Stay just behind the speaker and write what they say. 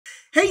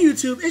Hey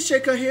YouTube, it's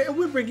Cutt here, and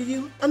we're bringing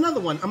you another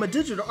one. I'm a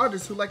digital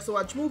artist who likes to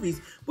watch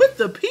movies with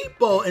the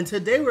people, and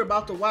today we're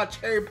about to watch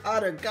Harry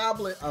Potter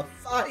Goblet of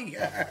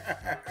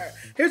Fire.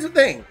 Here's the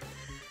thing.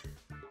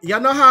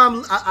 Y'all know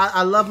how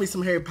I love me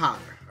some Harry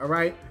Potter, all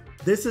right?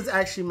 This is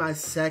actually my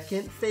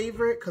second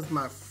favorite because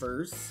my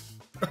first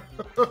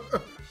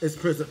is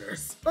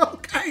Prisoners,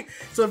 okay?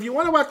 So if you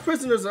want to watch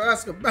Prisoners or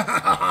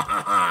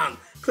Azkaban,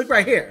 click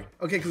right here,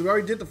 okay? Because we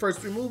already did the first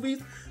three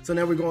movies, so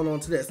now we're going on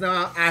to this.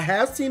 Now, I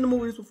have seen the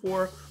movies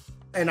before,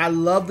 and I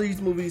love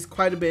these movies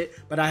quite a bit,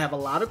 but I have a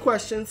lot of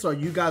questions, so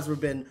you guys have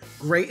been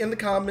great in the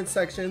comment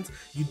sections.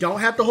 You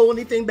don't have to hold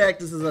anything back.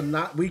 This is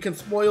we can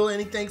spoil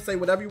anything, say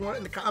whatever you want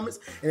in the comments,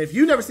 and if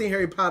you've never seen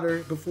Harry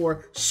Potter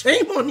before,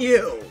 shame on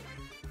you,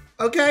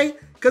 okay?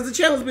 Because the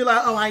channels be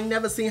like, oh, I ain't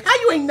never seen. How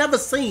you ain't never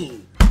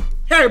seen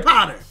Harry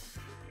Potter?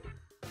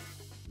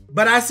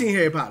 But I seen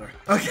Harry Potter,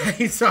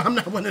 okay? So I'm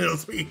not one of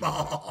those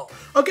people.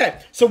 Okay,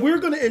 so we're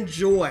gonna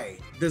enjoy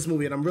this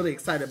movie, and I'm really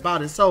excited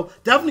about it. So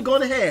definitely go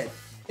ahead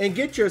and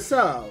get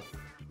yourself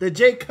the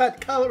J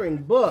Cutt coloring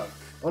book.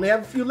 Only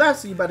have a few left,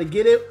 so you better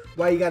get it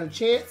while you got a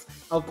chance.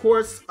 Of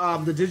course,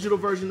 the digital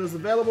version is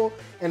available,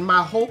 and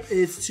my hope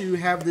is to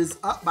have this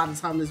up by the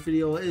time this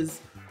video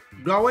is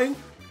going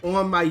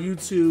on my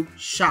YouTube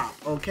shop,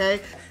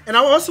 okay? And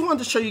I also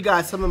wanted to show you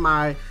guys some of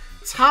my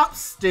top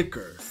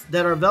stickers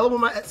that are available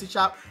in my Etsy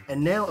shop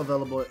and now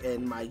available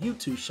in my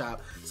YouTube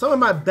shop. Some of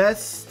my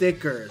best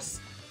stickers,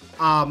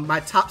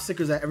 my top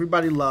stickers that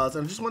everybody loves.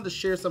 And I just wanted to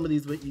share some of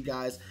these with you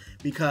guys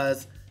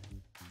because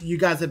you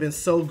guys have been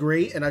so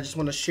great, and I just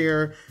want to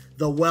share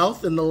the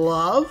wealth and the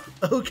love,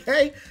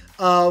 okay,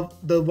 of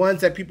the ones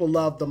that people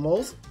love the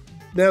most.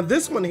 Now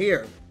this one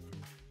here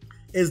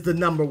is the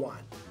number one.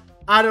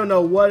 I don't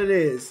know what it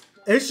is.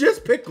 It's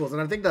just pickles,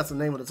 and I think that's the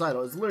name of the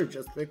title. It's literally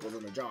just pickles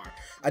in a jar.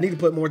 I need to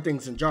put more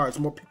things in jars,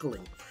 more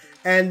pickling.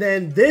 And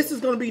then this is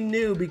going to be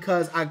new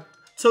because I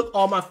took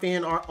all my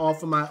fan art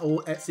off of my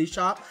old Etsy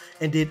shop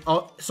and did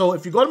all. So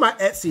if you go to my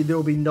Etsy, there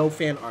will be no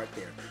fan art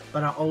there.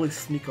 But I always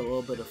sneak a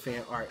little bit of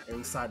fan art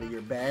inside of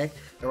your bag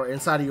or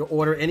inside of your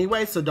order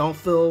anyway. So don't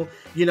feel,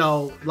 you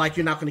know, like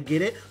you're not going to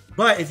get it.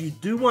 But if you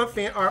do want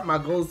fan art, my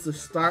goal is to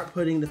start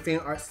putting the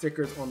fan art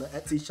stickers on the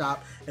Etsy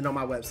shop and on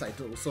my website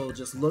too. So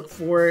just look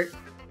for it.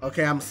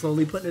 Okay, I'm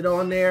slowly putting it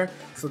on there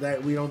so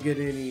that we don't get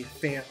any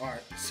fan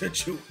art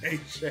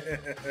situation.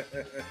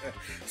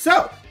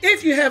 So,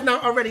 if you have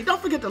not already, don't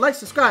forget to like,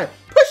 subscribe,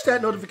 push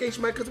that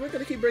notification button because we're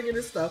going to keep bringing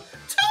this stuff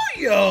to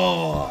you.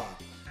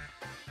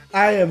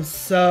 I am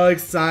so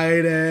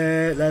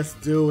excited. Let's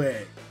do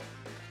it.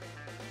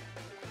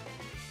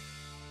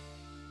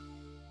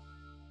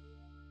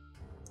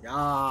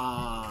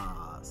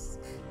 Yes.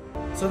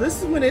 So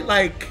this is when it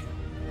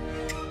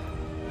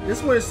this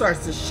is when it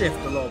starts to shift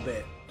a little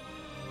bit.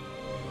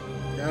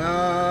 Yes.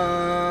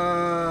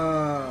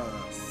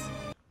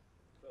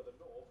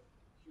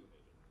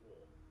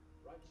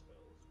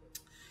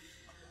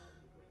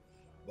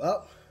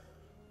 Well,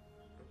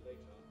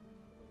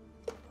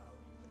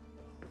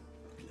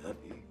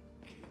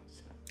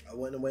 I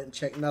wouldn't have went and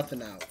checked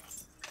nothing out.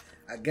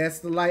 I guess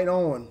the light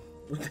on.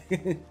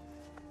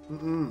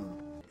 Mm-mm.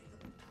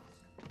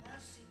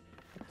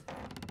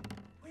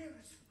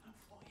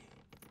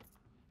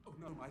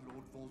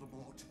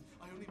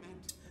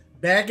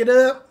 Back it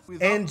up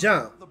and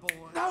jump.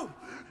 No.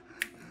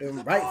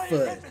 And right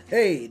foot.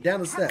 Hey,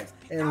 down the steps.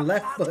 And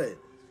left foot.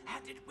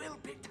 And it will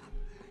be done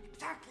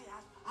exactly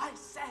as I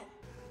said.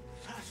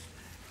 First,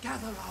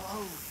 gather our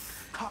own.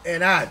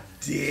 And I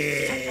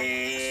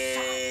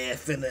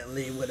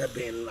definitely would have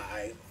been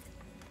like,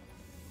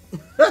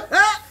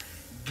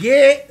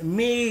 get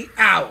me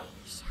out.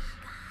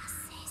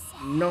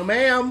 No,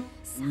 ma'am.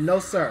 No,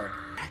 sir.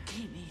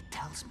 Akini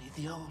tells me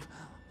the old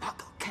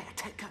Muggle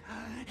caretaker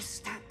is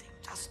standing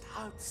just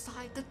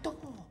outside the door.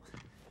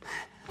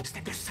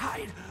 Step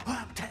aside, or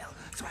I'll tell,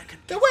 so I can.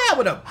 The way I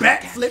would have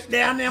backflipped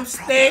down them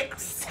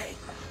sticks.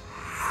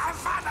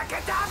 Avada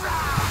Kedavra!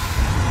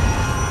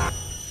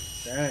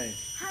 Dang.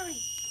 Harry.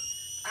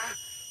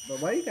 But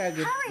why you gotta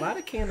get? Harry. Why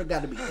the candle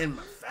got to be in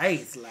my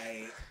face?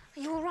 Like,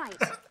 Are you all right?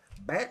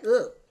 back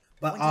up.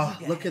 But oh,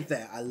 you look at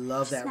that! I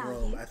love that Smell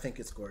room. you. I think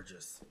it's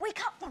gorgeous.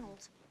 Wake up,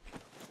 Ronald.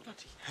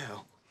 Bloody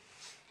hell.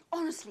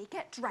 Honestly,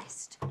 get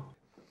dressed.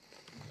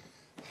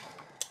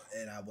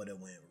 And I would have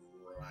went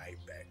right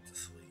back to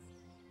sleep.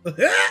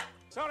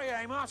 Sorry,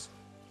 Amos.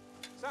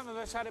 Some of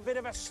us had a bit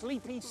of a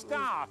sleepy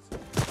start.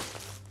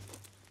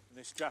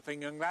 This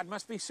strapping young lad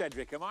must be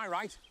Cedric, am I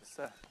right?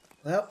 Sir,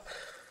 Well,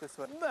 this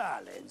one.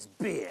 Merlin's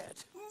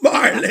beard.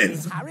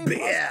 Marlin's Harry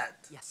beard.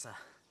 Yes, sir.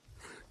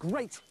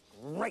 Great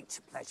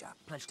pleasure.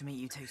 Pleasure to meet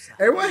you too, sir.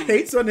 Everyone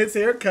hates on his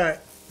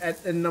haircut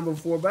in number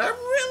 4, but I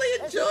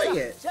really enjoy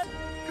it.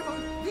 Come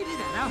on, you do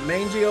that now.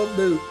 Mangy old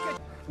boot.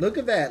 Look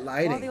at that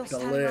Why are lighting. they all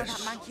standing around that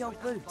Delish. manky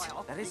old boot?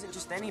 That isn't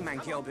just any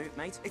manky old boot,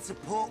 mate. It's a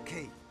port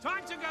key.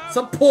 Time to go.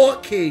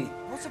 Support key.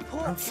 What's a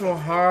port? I'm so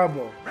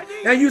horrible.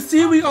 Now you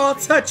see we all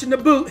touching the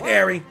boot,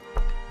 Harry.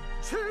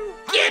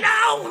 Get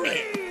on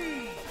it.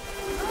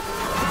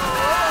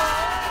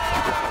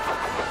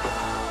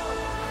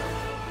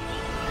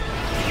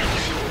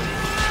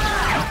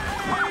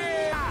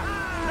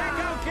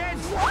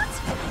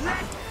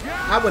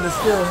 I would have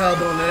still held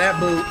on to that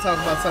boot.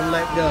 Talking about something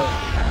let go.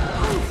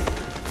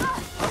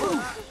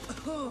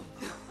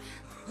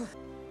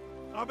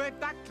 I bet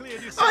that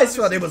cleared you. I always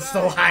thought it was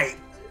so hype.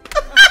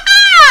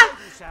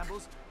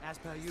 Shambles, as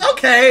per usual.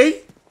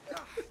 Okay.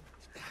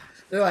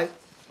 They're like,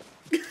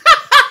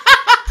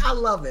 I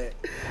love it.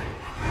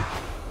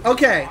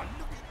 Okay.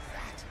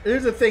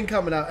 There's a thing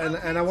coming up,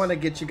 and I want to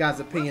get you guys'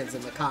 opinions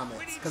in the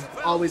comments because I've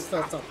always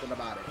thought something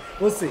about it.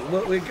 We'll see.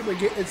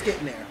 It's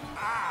getting there.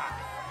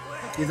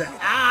 He's like,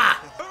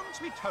 ah!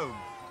 Sweet home.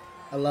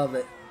 I love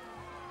it.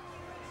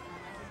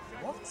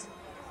 What?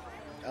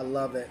 I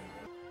love it.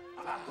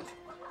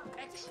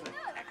 Excellent,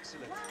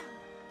 excellent.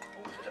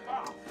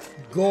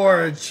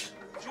 Gorge.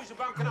 Choose a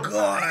bunk and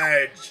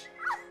Gorge.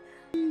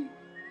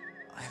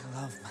 I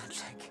love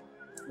magic.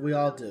 We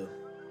all do.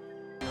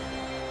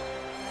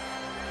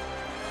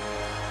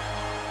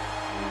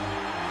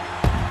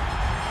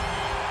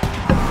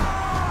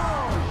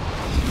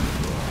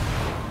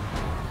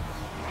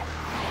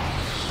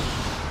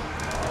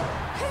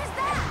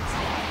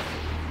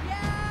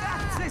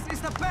 This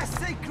is the best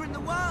seeker in the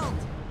world.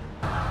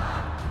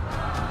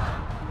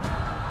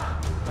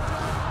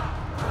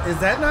 Is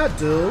that not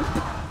dope?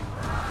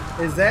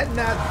 Is that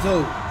not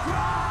dope?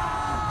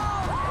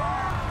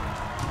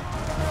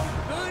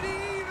 Good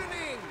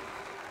evening.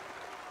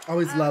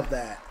 Always love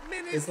that.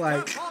 It's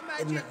like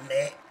in the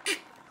neck.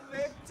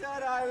 Victor,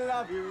 I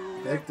love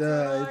you.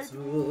 Victor, it's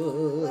When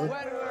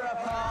we're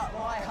apart,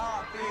 my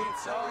heart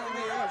beats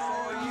only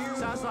for you.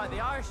 Sounds like the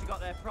Irish have got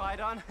their pride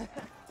on.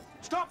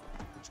 Stop!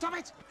 Stop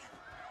it!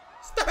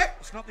 Stop it!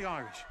 It's not the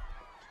Irish.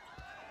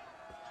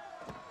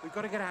 We've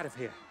got to get out of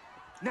here.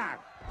 Now!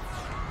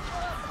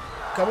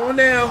 Come on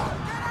now.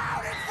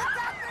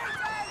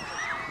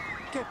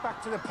 Get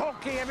back to the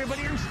portkey,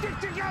 everybody, and stick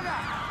together!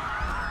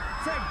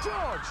 Fred,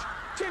 George,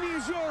 Timmy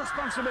is your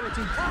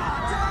responsibility.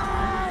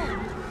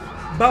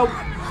 But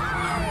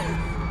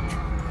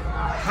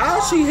how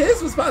is she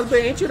his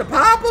responsibility? Ain't you the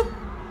papa?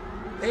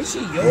 Ain't she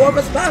your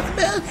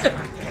responsibility?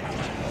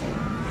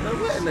 Now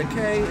what in the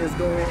K is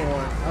going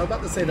on? I was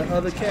about to say the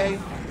other K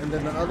and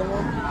then the other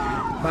one,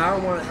 but I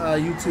don't want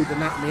YouTube to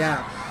knock me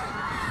out.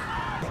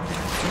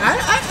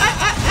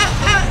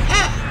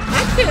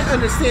 I can't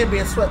understand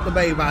being swept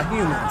away by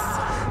humans.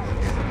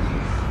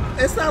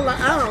 It's not like,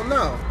 I don't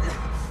know.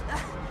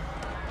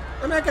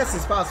 I mean, I guess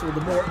it's possible.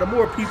 The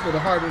more people, the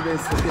harder it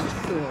is to get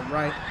you to them,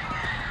 right?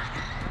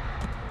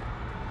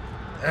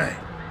 Hey.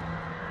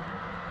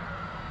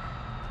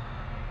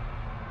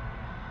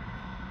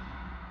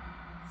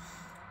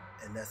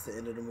 And that's the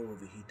end of the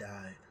movie. He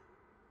died.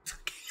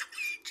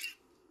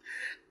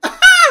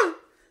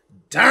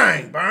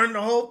 Dang, burn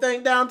the whole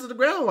thing down to the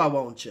ground, why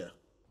won't you?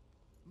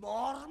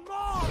 More.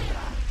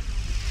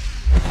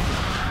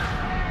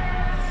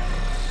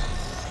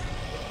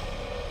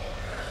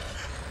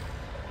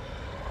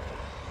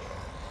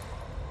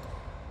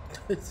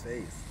 His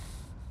face.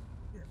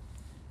 Yeah.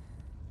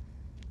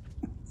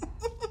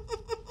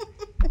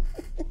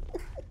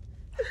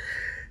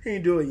 He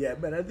ain't do it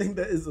yet, but I think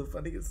that is the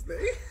funniest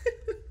thing.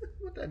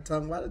 What that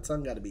tongue? Why the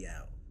tongue got to be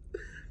out?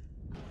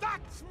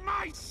 That's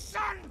my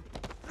son!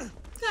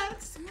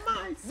 That's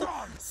my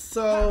son.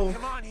 So,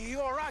 Come on,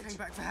 you all right? Going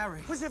back for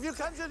Harry. What have you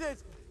conjured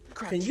it?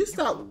 can you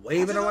stop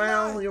waving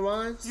around your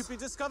wands? You've been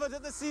discovered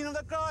at the scene of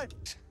the crime.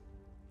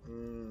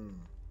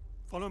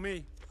 Follow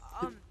me.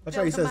 Watch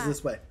how he says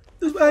this way.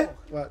 This way.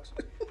 Watch.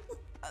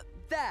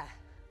 There.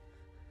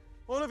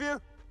 All of you,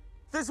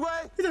 this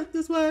way.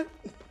 This way.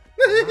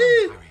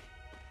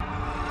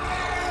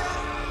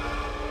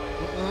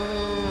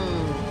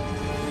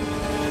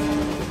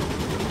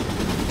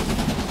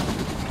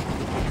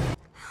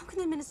 How can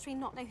the ministry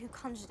not know who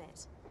conjured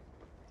it?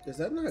 Is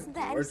that not Isn't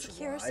there any George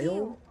security?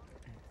 Lyle?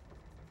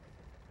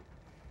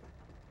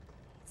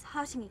 It's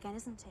hurting again,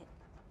 isn't it?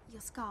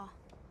 Your scar.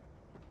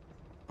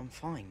 I'm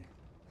fine.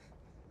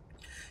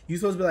 You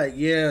supposed to be like,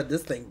 yeah,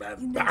 this thing by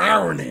You know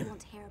burning. you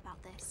want to hear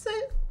about this. Say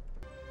it.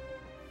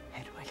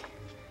 Hedwig.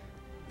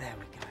 There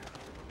we go.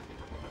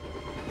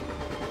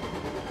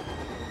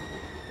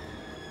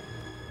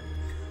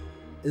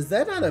 Is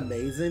that not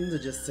amazing to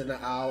just send an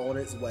owl on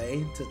its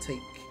way to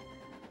take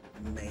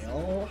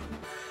mail?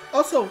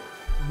 Also,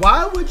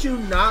 why would you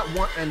not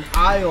want an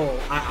owl?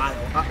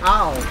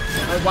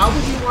 Like, why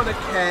would you want a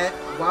cat?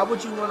 Why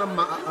would you want a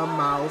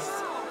mouse?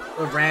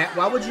 A rat?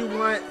 Why would you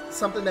want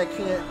something that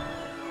can't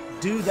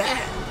do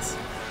that?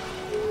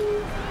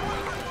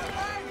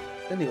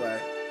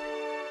 Anyway.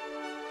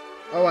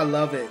 Oh, I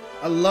love it.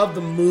 I love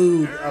the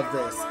mood of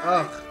this.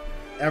 Ugh.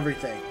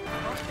 Everything.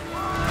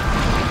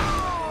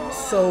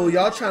 So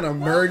y'all trying to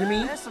murder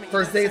me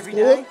first day of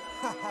school?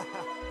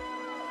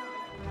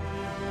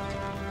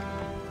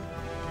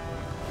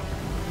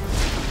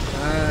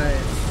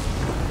 Nice.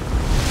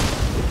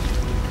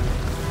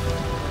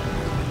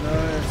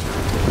 Nice.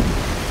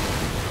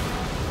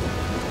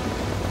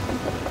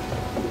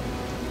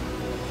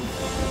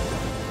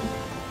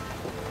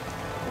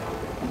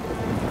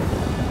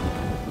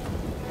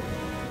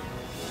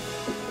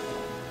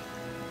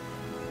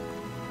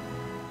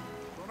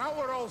 Well, now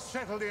we're all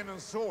settled in and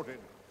sorted.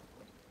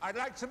 I'd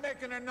like to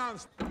make an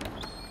announcement.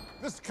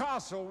 This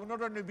castle will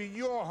not only be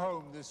your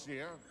home this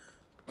year,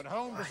 but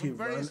home to some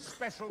very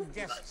special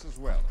guests as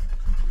well.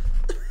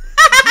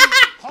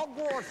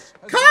 Hogwarts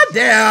has Calm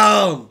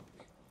down!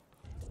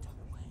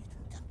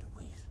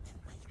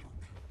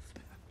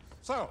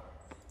 So,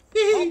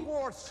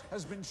 Hogwarts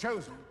has been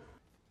chosen.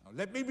 Now,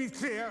 let me be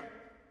clear.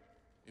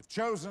 If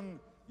chosen,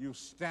 you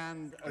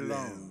stand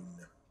alone.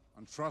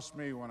 And trust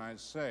me when I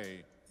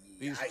say,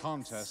 these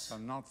contests are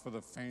not for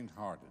the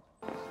faint-hearted.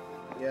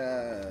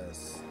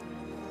 Yes.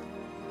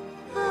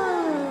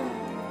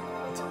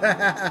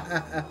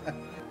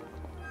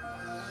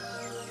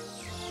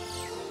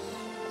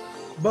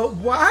 But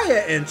why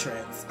an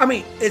entrance? I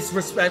mean, it's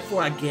respectful,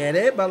 I get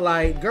it, but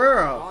like,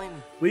 girl,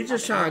 we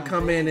just trying to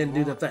come in and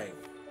do the thing.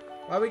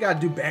 Why we gotta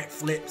do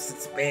backflips and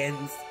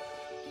spins?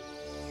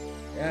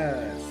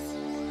 Yes.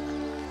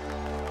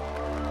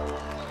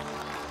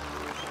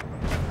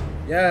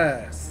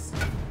 Yes.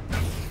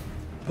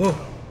 Ooh.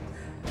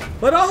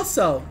 But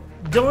also,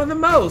 doing the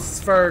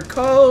most for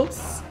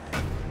coats,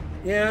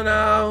 you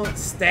know,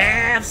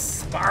 staffs,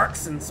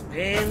 sparks, and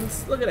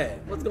spins. Look at that.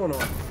 What's going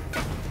on?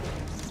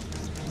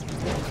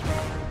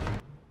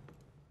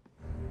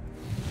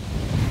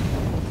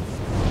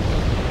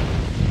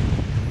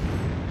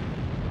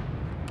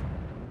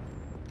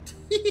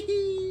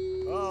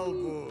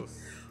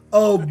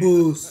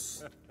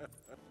 Albus.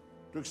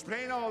 To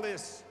explain all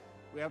this,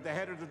 we have the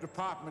head of the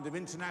Department of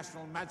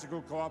International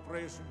Magical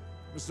Cooperation,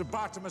 Mr.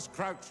 Bartimus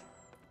Crouch.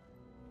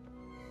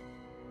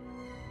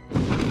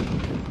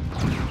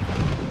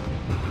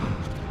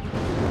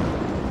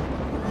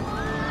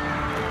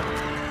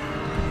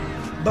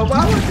 But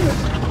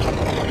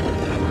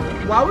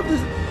why would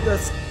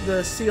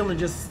the ceiling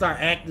just start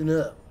acting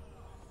up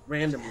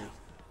randomly?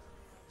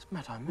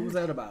 What was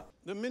that about?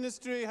 The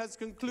ministry has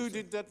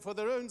concluded that for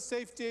their own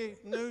safety,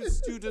 no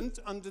student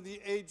under the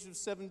age of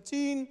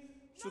 17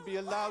 should be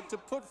allowed to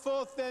put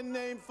forth their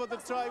name for the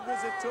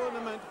Triwizard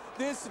Tournament.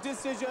 This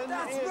decision is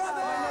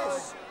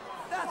rubbish!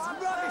 That's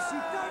rubbish!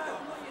 You don't know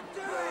what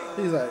you're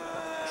doing! He's like,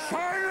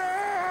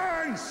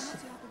 Silence!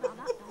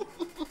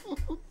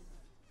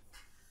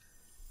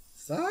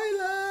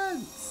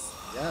 silence!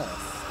 Yes.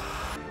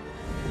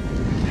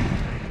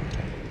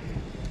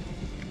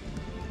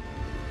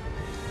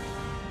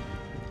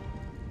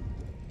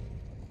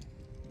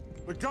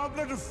 The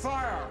Goblet of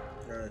Fire.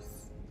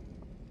 Yes.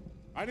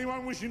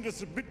 Anyone wishing to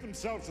submit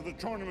themselves to the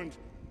tournament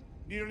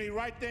need only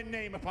write their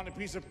name upon a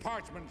piece of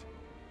parchment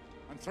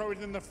and throw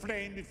it in the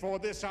flame before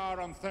this hour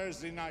on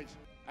Thursday night.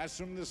 As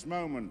from this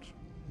moment,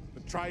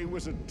 the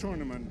Triwizard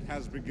Tournament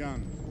has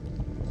begun.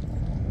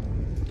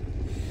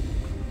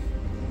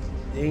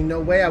 There ain't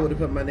no way I would have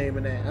put my name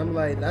in that. I'm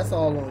like, that's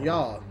all on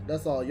y'all.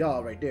 That's all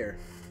y'all right there.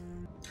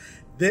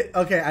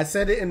 Okay, I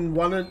said it in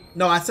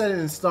I said it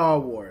in Star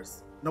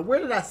Wars. Now, where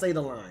did I say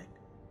the line?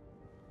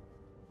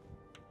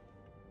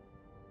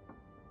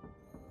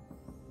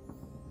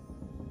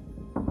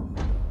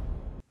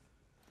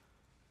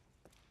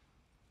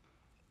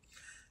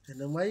 And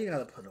then why you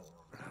gotta put it on?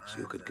 Perhaps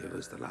you could give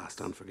us the last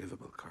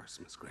unforgivable curse,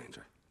 Miss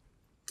Granger.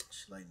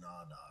 She's like, nah,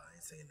 I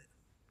ain't saying it.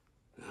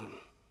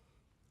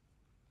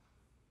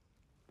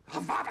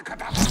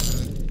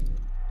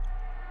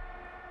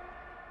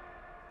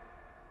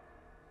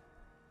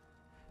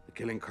 The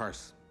killing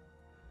curse.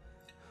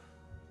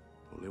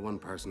 Only one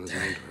person is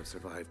known to have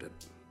survived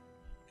it.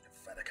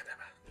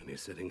 And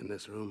he's sitting in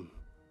this room.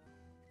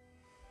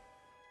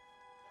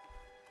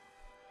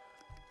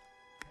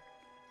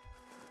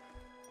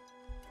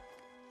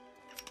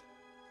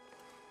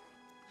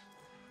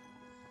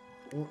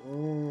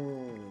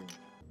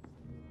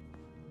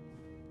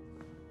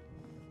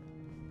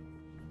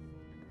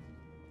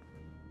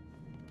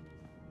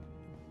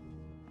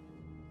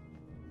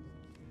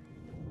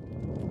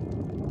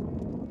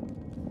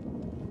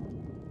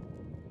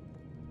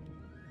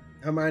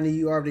 Hermione,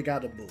 you already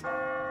got a boo.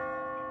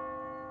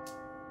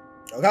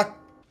 Okay.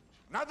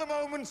 Now the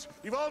moment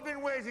you've all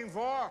been waiting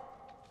for.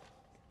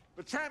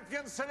 The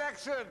champion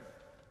selection.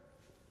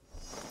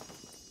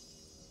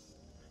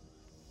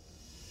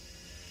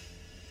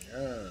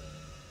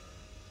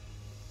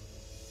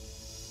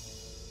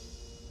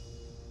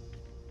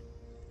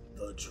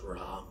 The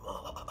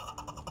drama.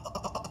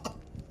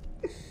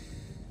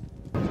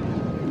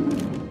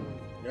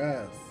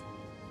 Yes.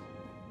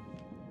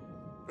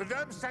 The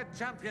Darmstadt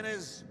champion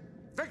is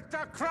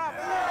Victor Krupp.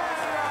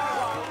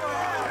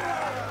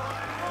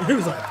 He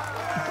was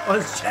like on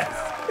his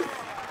chest.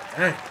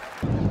 Dang.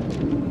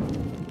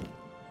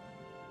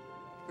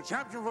 The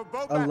champion for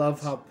both I love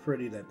how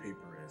pretty that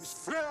paper is.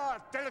 Fleur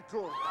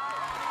Delacour.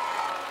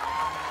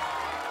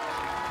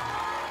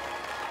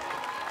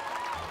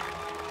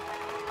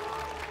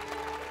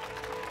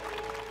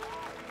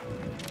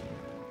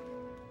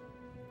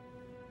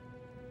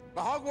 The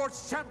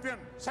Hogwarts champion,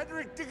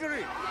 Cedric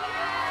Diggory.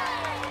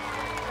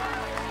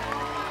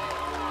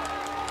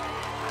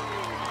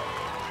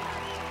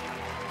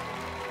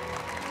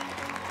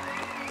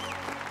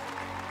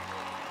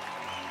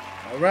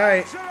 All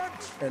right.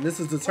 And this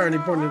is the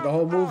turning point of the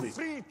whole movie.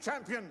 3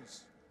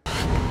 champions.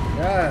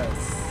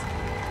 Yes.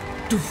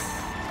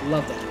 I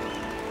love that.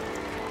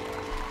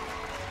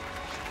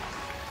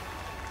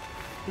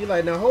 He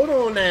like, now hold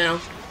on now.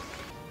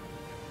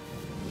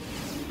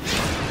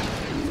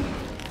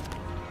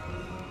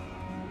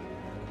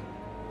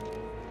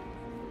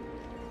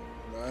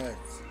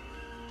 Nice.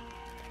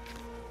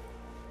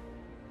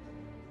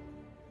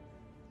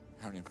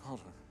 Harry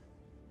Potter.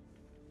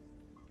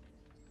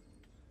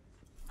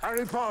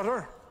 Harry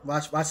Potter.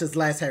 Watch this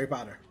last Harry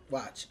Potter.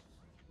 Watch.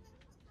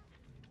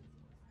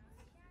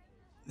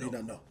 No.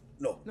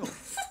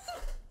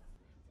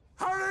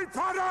 Harry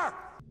Potter!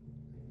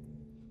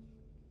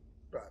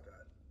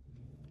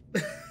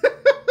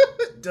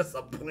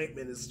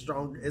 Disappointment is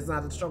strong. It's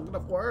not a strong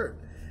enough word.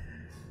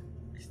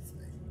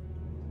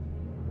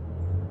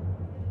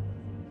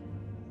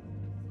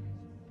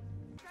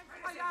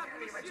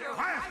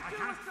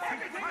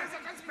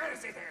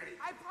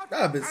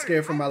 I've been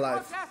scared for my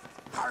life.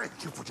 Harry,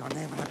 you put your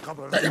name in a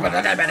goblet.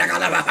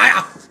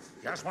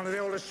 You asked one of the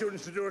older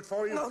students to do it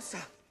for you? No, sir.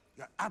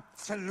 You're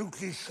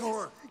absolutely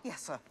sure?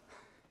 Yes, sir.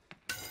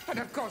 And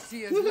of course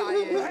he is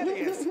lying.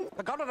 He is.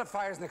 The Goblet of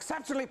Fire is an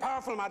exceptionally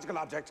powerful magical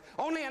object.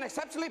 Only an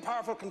exceptionally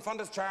powerful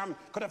confronter's charm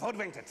could have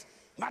hoodwinked it.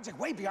 Magic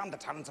way beyond the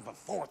talents of a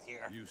fourth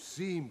year. You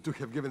seem to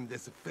have given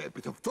this a fair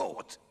bit of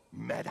thought,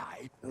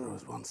 Mad-Eye. It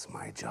was once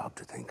my job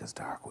to think as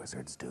dark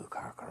wizards do,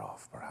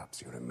 Karkaroff.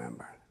 Perhaps you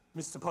remember.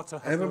 Mr. Potter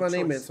I has have no my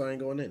name in, choice. so I ain't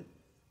going in.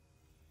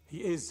 He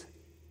is,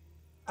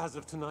 as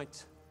of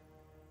tonight,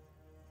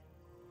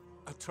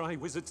 a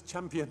Tri-Wizards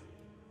champion.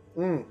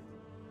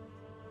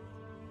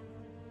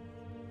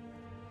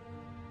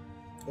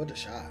 What a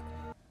shot.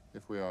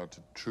 If we are to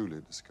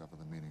truly discover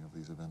the meaning of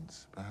these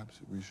events, perhaps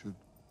we should,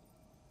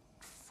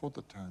 for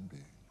the time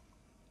being,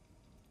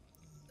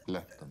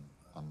 let them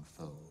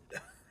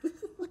unfold.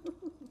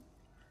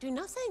 Do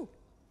nothing.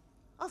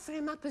 Offer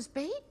him up as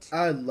bait.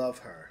 I love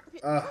her.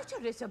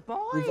 Potter is a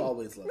boy. We've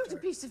always loved not her. a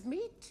piece of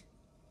meat.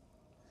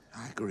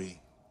 I agree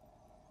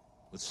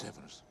with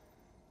Severus.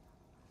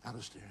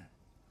 Alistair,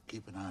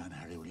 keep an eye on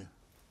Harry, will you?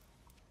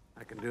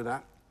 I can do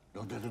that.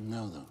 Don't let him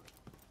know, though.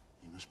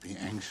 He must be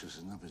anxious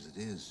enough as it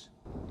is.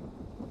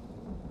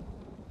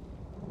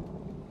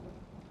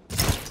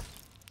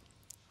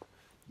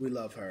 We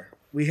love her.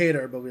 We hate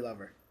her, but we love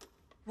her.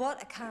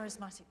 What a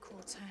charismatic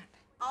quartet.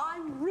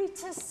 I'm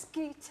Rita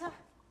Skeeter.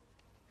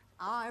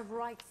 I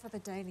write for the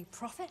Daily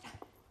Prophet.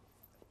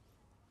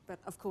 But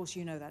of course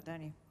you know that,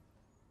 don't you?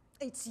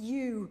 It's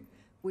you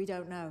we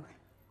don't know.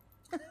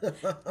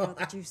 Got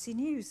the juicy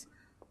news.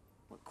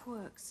 What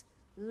quirks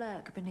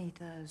lurk beneath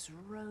those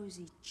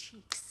rosy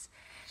cheeks?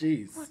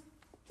 Jeez. What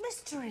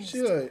mysteries?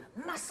 She like,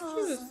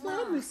 Muscles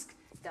mask.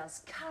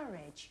 Does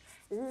courage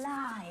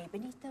lie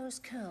beneath those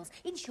curls?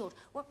 In short,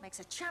 what makes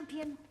a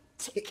champion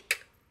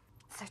tick?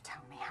 So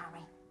tell me,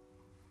 Harry.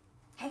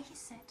 Here you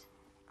sit,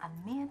 a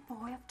mere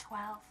boy of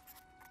 12.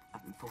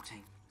 I'm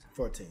 14.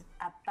 14.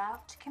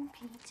 About to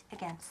compete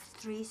against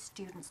 3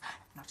 students,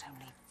 not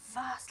only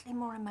vastly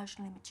more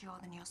emotionally mature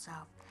than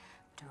yourself,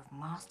 but who have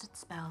mastered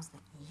spells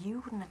that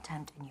you wouldn't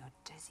attempt in your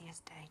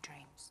dizziest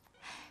daydreams.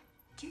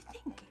 Do you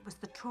think it was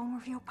the trauma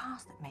of your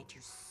past that made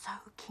you so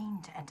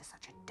keen to enter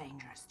such a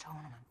dangerous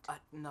tournament?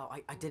 No,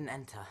 I didn't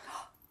enter.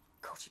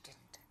 Of course you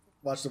didn't.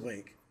 Watch the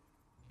wink.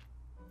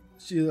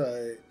 She's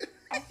like,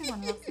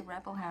 Everyone loves the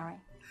rebel, Harry.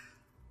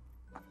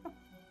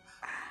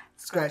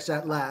 scratch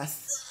that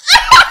last.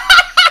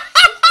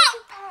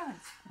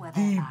 Parents, were The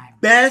they lying?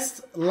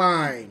 best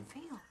line.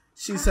 Feel.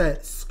 She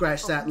said,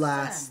 scratch that concerned.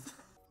 last.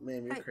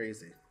 Man, you're Hey.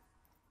 crazy.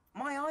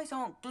 My eyes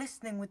aren't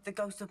glistening with the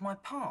ghost of my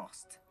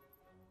past.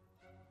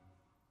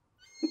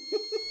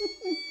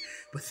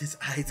 With his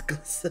eyes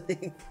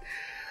glistening.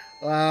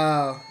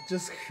 Wow,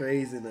 just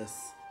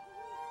craziness.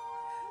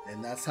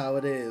 And that's how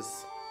it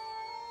is.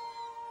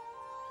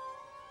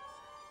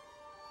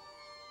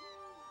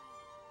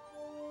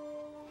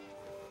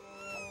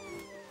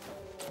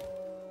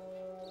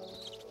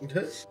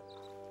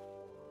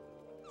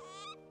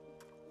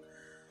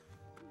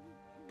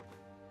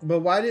 But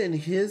why didn't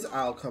his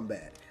owl come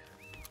back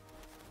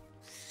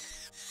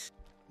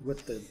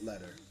with the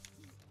letter?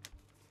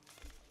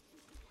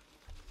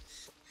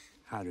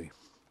 Harry,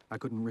 I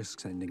couldn't risk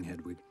sending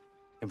Hedwig.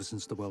 Ever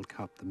since the World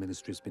Cup, the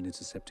Ministry's been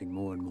intercepting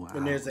more and more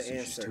And there's owls, the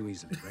and she's answer. too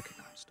easily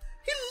recognized.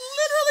 He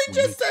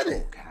literally just said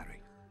it. Talk,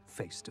 Harry,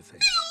 face to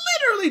face.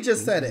 He literally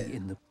just said it.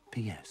 In the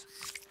PS.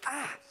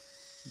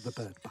 The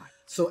bird bite.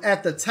 So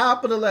at the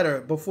top of the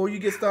letter, before you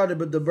get started,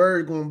 but the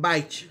bird gonna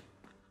bite you.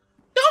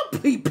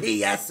 Don't be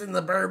PSing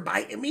the bird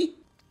biting me.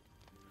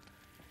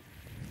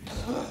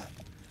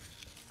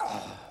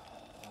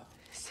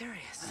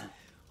 Serious?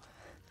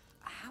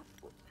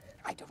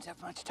 I don't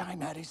have much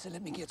time, Harry, so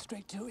let me get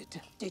straight to it.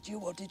 Did you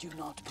or did you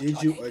not? put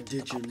Did your you name or to the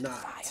did you Goblet of not?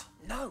 Fire?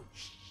 No.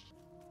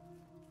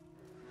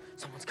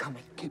 Someone's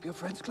coming. Keep your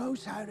friends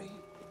close, Harry.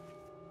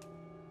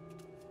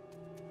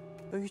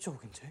 Who are you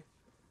talking to?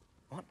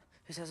 What?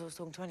 Who says I was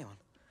talking to anyone?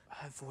 I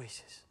heard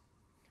voices.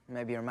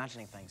 Maybe you're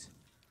imagining things.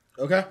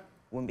 Okay.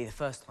 Wouldn't be the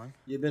first time.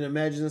 You've been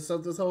imagining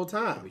something this whole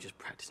time. We're just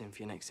practicing for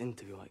your next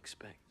interview, I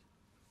expect.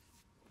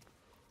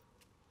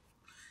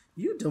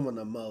 You doing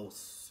the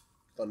most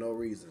for no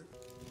reason.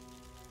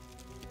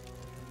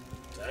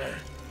 Damn.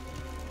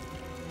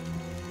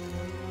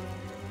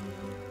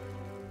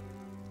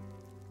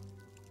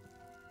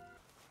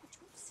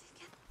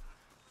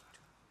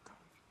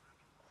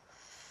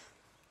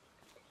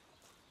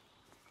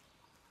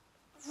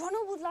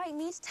 Ronald would like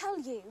me to tell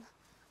you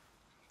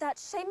that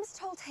Seamus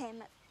told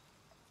him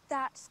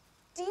that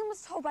Dean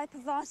was told by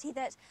Pavati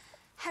that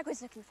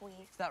Hagrid's looking for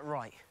you. Is that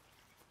right?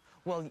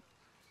 Well,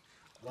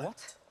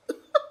 what?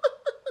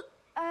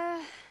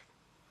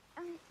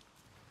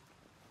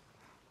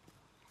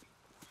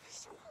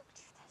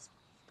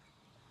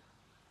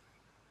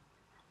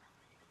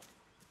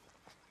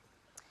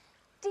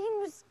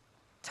 Dean was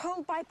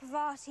told by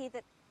Pavati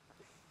that...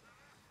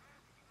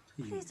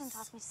 Please don't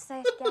ask me to say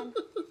it again.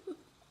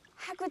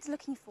 Hagrid's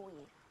looking for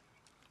you.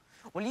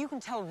 Well, you can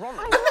tell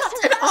Ronald.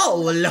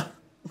 Oh,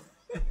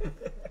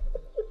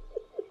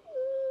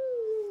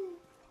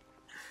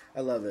 I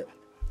love it.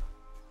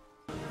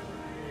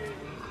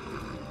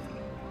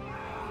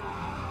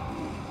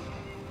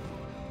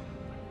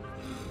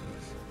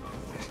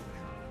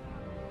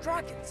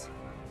 Dragons?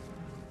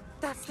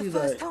 That's the He's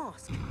first like-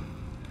 task.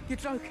 You're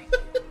joking.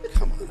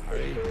 Come on,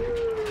 Harry.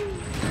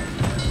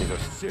 These are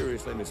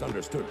seriously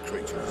misunderstood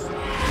creatures.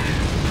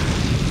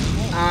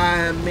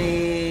 I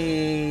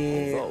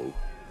mean... Although,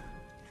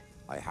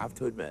 I have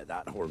to admit,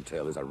 that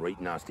horntail is a right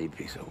nasty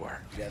piece of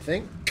work. You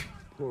think?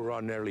 Poor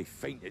Ron nearly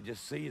fainted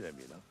just seeing him,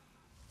 you know.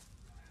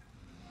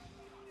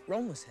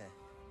 Ron was here.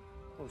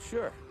 Oh,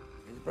 sure.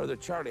 His brother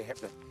Charlie had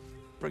to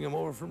bring him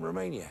over from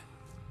Romania.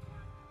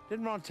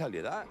 Didn't Ron tell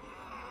you that?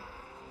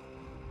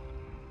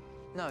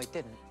 No, he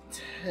didn't.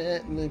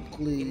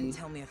 Technically... He didn't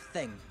tell me a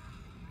thing.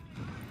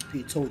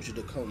 He told you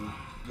to come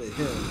with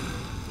him.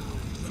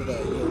 So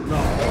that you'll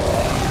know.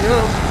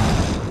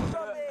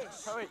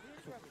 Hurry.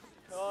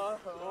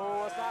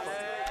 What's that?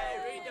 Hey,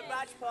 read the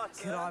badge,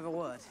 Potter. Could I have a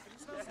word?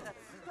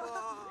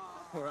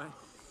 All right.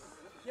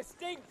 You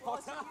stink,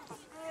 Potter.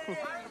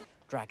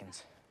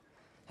 Dragons.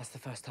 That's the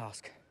first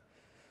task.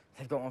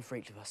 They've got one for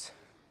each of us.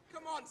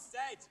 Come on,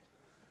 Sed.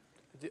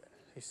 Are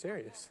you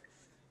serious?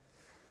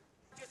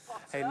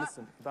 Hey,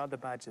 listen, about the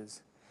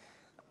badges.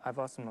 I've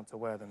asked them not to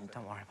wear them.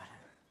 Don't worry about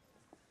it.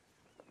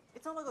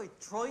 It's not like I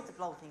tried to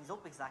blow things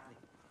up exactly.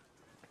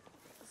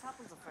 This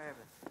happens a fair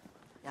bit.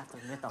 You have to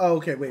admit that. Oh,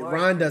 okay, wait.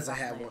 Ron doesn't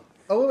have one.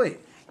 Oh, wait.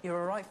 You're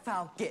a right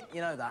foul git,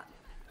 you know that.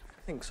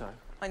 I think so.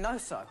 I know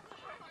so.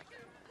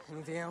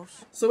 Anything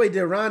else? So wait,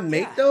 did Ron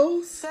make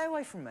those? Stay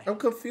away from me. I'm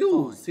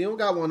confused. He don't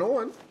got one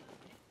on.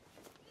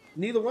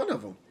 Neither one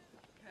of them.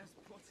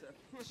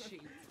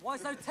 Why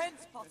so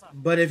tense, Potter?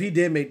 But if he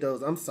did make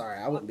those, I'm sorry,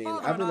 I wouldn't be.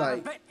 Father I'd be and I are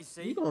like, a bet, you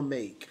see. you gonna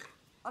make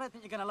I don't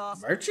think you're going to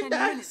last merchandise?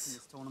 10 minutes in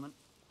this tournament.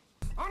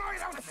 Oh, no, you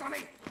don't,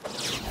 Sonny!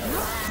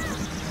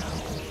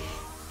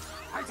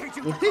 I think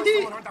you can push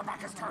someone when their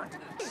back is turned.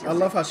 I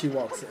love how she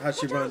walks, how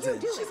she runs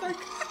in. She's like,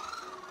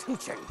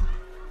 Teaching.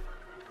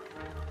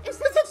 Is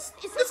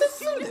this a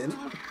student?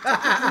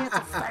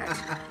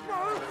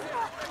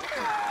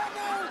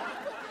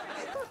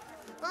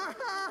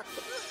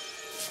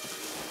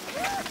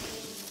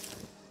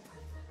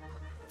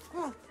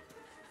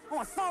 Oh,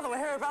 my father will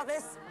hear about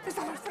this. Is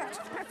that a threat?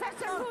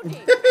 Professor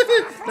Moody!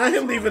 Not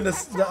him leaving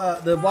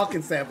the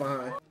walking staff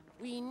behind.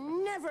 We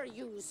never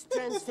use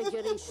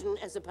transfiguration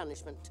as a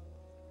punishment.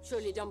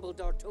 Surely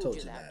Dumbledore told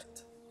you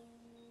that.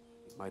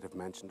 You might have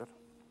mentioned it.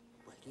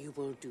 Well, you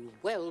will do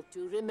well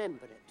to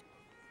remember it.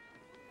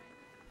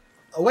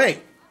 Oh,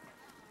 wait.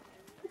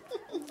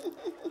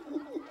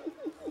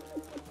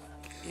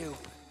 You.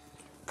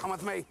 Come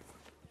with me.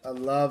 I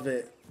love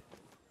it.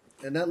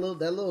 And that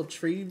little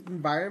tree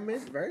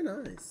environment, very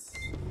nice.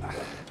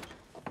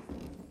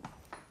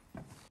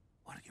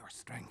 What are your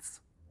strengths?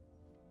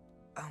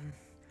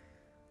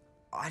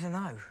 I don't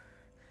know.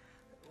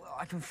 Well,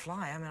 I can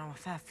fly. I mean, I'm a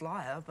fair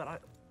flyer, but I...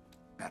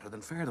 Better than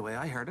fair, the way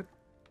I heard it.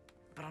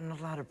 But I'm not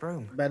allowed a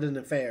broom. Better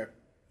than fair.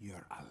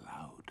 You're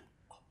allowed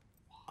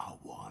a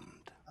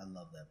wand. I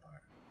love that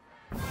part.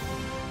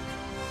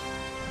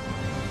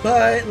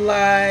 But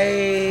like,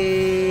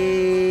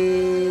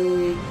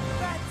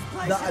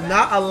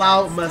 not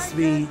allowed must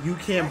be you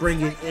can't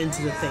bring it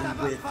into the thing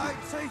with you.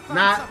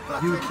 Not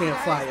you can't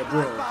fly a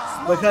broom,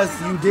 because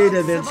you did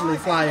eventually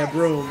fly a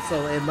broom,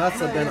 so it must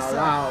have been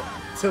allowed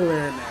to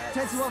in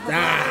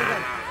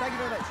that. Thank you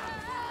very much.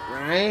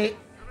 Right?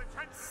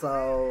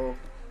 So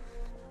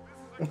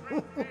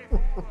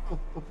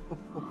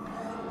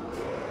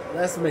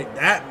let's make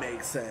that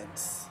make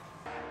sense.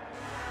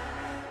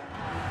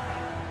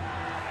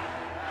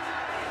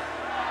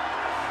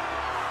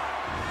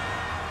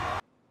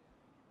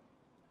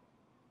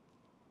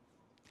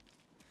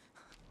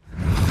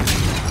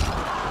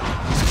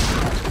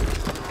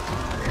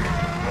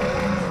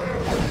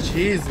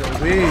 Jeez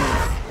Louise.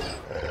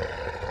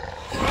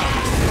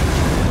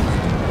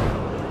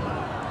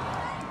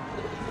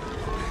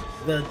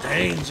 The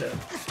danger.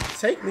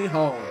 Take me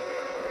home.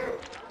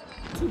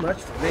 Too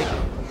much for me.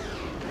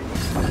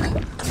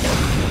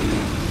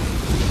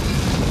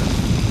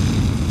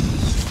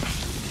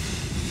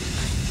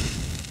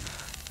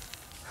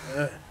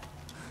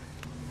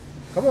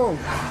 on.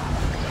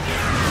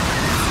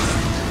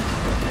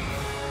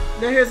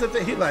 Now here's the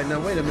thing. He like, now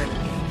wait a minute.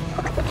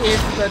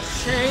 If the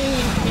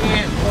chain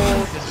can't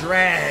hold the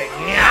drag,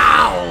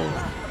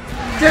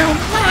 then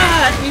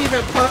why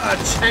even put a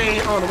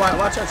chain on the wire?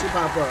 Watch how she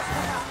pop up.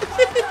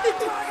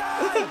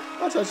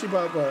 Watch how she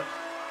pop up.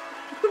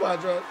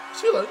 Watch her.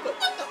 She like, what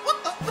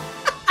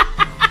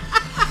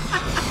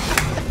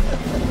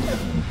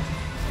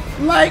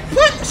the? Like,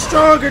 put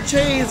stronger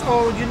chains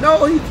on. You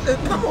know,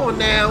 come on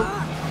now.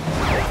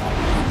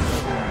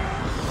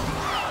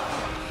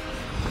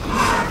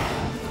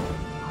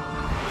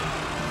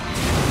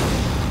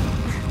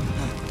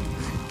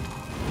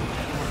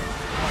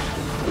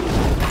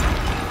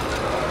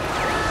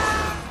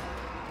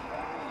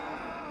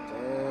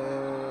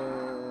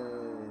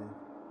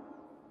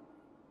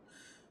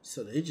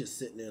 So they just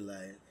sitting there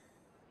like,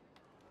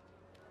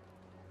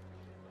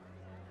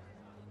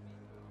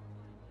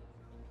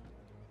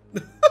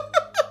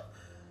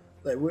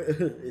 like,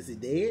 is he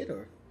dead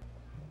or?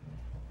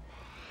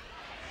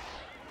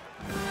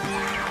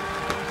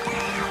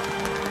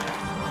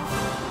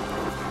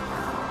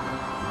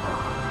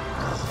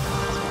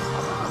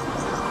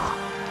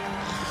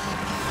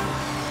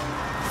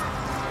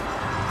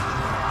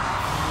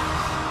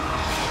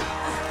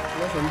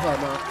 That's what I'm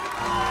talking about.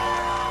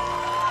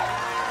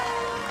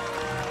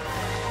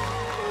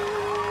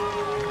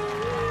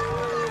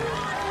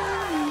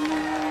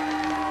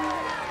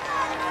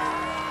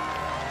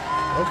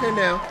 Okay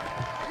now.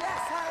 Yes,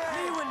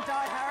 Harry! You wouldn't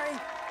die, Harry.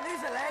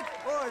 Lose a leg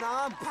or an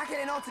arm, pack it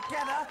in all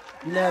together.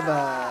 Never.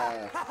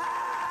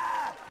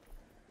 I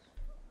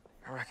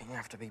reckon you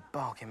have to be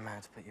barking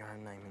mad to put your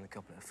own name in the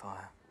Goblet of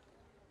Fire.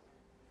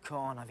 Come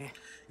on, have you?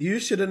 You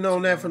should have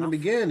known that from the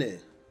beginning.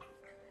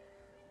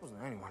 I wasn't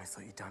the only one who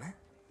thought you'd done it.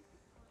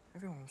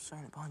 Everyone was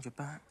saying it behind your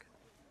back.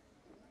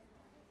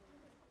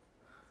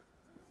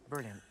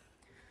 Brilliant.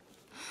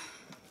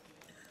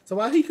 So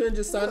why he couldn't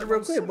just sign it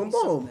real quick? Boom,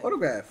 boom,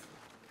 autograph.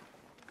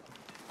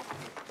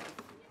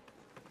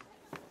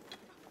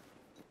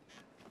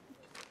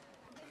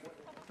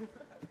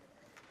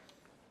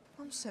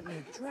 Mum sent me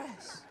a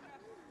dress.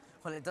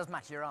 Well, it does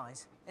match your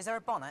eyes. Is there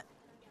a bonnet?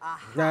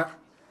 Nah.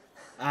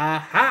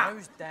 Aha!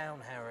 Nose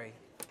down, Harry.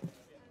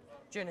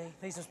 Ginny,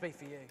 these must be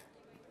for you.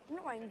 I'm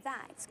not wearing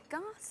that. It's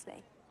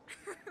ghastly.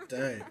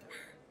 Dang.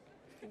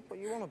 What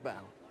are you on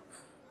about?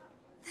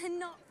 They're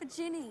not for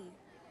Ginny.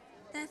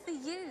 They're for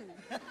you.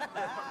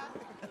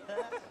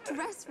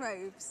 Dress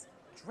robes.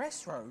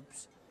 Dress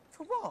robes?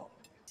 For what?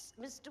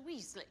 Mr.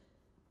 Weasley,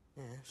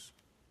 Yes.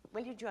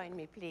 will you join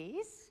me,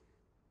 please?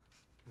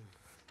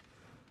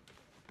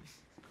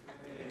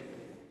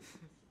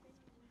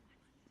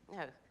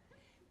 Now,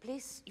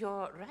 place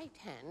your right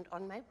hand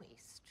on my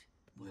waist.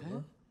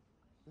 Where?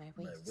 My waist.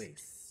 My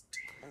waist.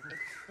 And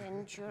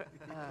extend your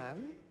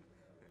arm.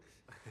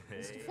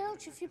 Mr.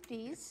 Felch, if you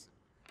please.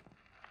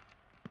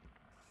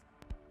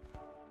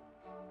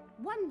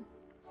 1,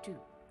 2,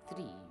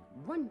 3.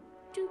 1,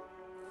 2,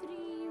 3.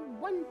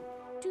 1,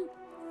 2,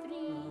 3.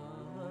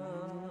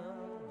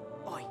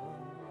 Oi.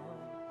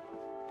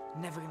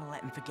 Never gonna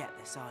let him forget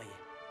this, are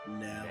you?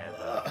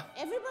 Never.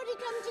 Everybody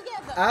come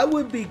together. I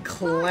would be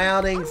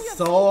clowning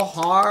so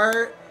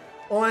hard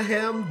on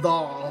him the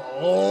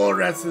whole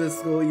rest of the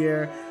school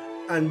year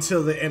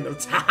until the end of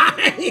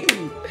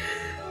time.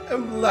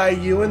 I'm like,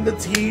 you and the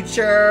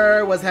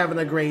teacher was having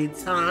a great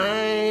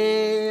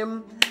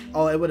time.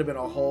 Oh, it would have been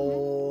a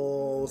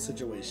whole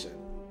situation.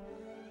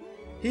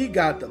 He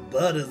got the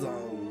butters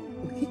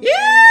on.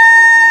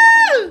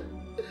 Yeah!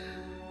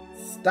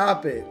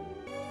 Stop it.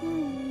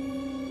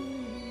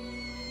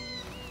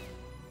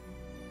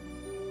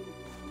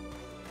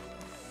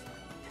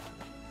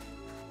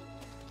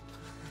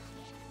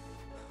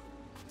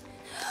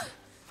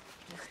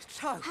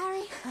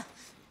 Harry.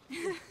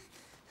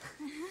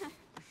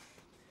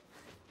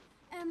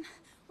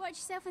 Watch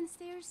yourself on the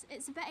stairs.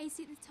 It's a bit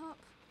icy at the top.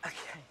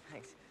 Okay,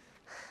 thanks.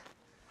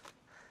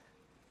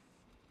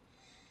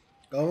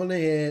 Go on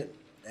ahead.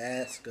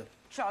 Ask her.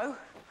 Joe?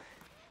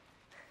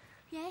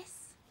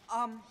 Yes?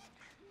 I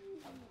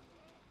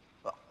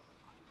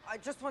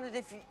just wondered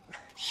if you...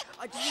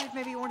 I just wondered if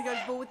maybe you want to go to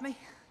the ball with me?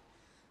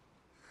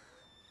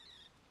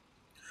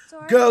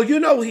 Sorry. Girl, you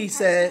know what he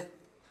said.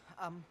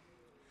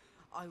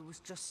 I was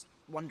just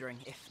wondering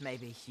if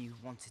maybe you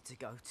wanted to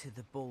go to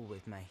the ball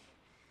with me.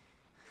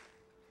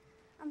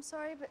 I'm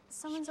sorry, but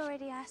someone's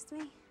already asked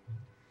me.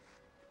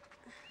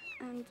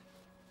 And,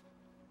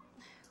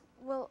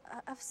 well,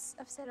 I've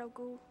said I'll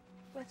go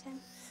with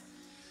him.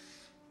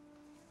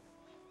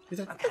 He's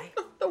like, okay.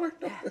 Don't worry,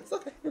 no, it's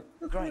okay.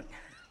 Great.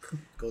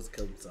 Goes to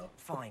kill himself.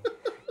 Fine.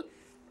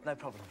 No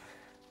problem.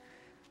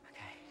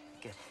 Okay,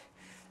 good.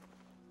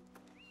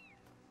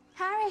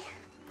 Harry!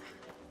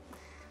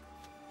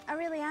 I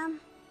really am.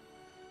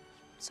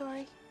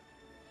 Sorry.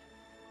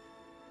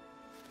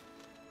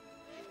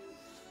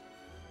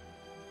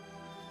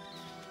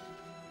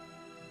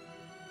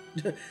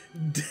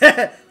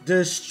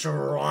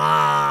 Distraught.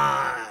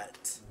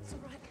 It's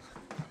alright.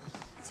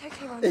 It's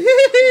okay, Ron.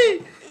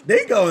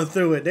 They going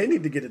through it. They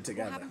need to get it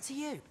together. What happened to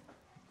you?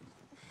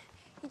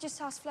 He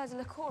just asked Fleur de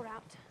la Cour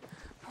out.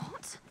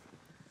 What?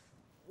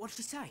 What did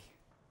he say?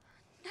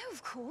 No,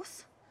 of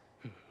course.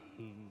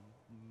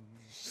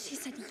 She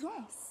said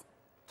yes.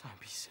 Don't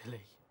be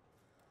silly.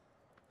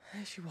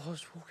 There she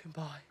was, walking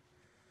by.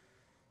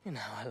 You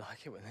know I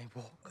like it when they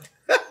walk.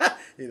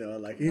 You know,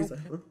 like he's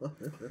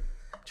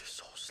Just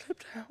sort of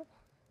slipped out.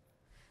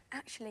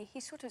 Actually, he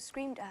sort of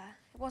screamed at her.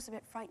 It was a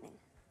bit frightening.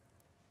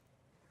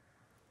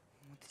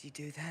 What did he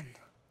do then?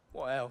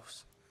 What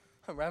else?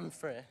 I ran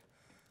for it.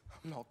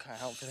 I'm not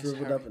cut out for this,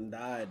 shriveled Harry. up and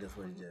died. That's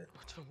what he did.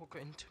 I don't know what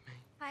got into me.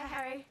 Hi,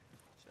 Harry.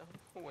 I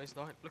always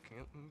like looking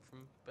at them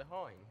from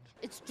behind.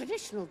 It's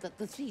traditional that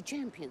the 3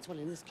 champions, well,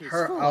 in this case,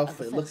 Her 4 are the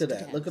outfit. Look first at to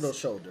that. Look at dance. those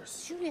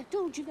shoulders. Surely I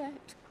told you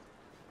that.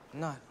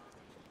 No.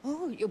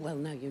 Oh, well,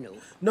 now you know.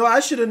 No, I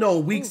should have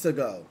known weeks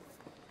ago.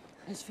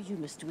 As for you,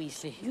 Mr.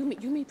 Weasley,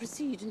 you may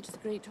proceed into the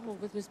Great Hall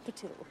with Miss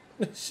Patil.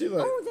 She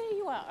like, Oh, there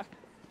you are.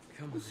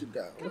 what you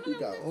got? What you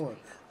got on?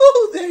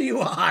 Oh, there you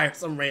are.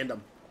 Some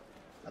random.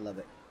 I love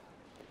it.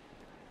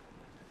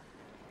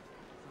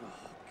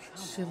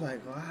 She like,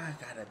 oh, I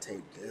gotta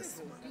take this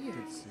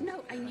one.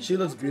 No, I need She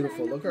looks you to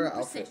beautiful. line Look up at her in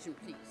outfit. procession,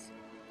 please.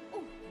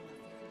 Oh,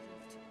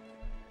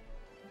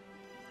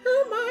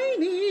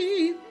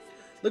 Hermione.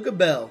 Look at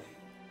Belle.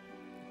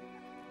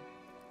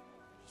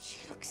 She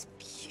looks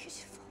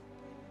beautiful.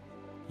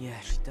 Yeah,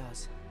 she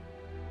does.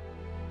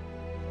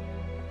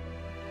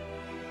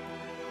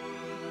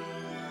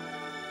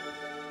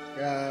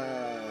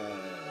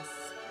 Yes.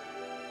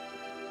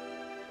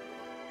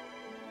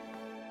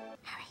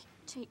 Harry,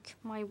 take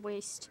my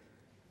waist.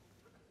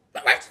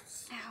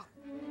 Ow.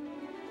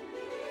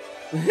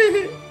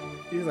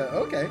 He's like,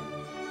 okay.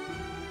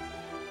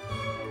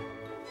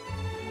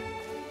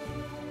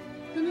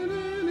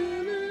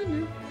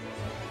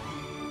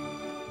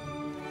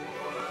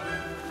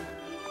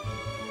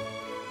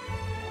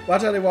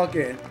 Watch how they walk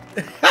in.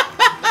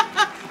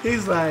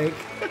 He's like.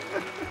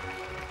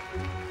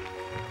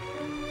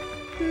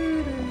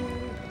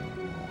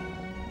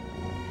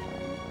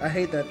 I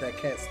hate that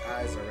cat's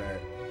eyes are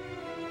red.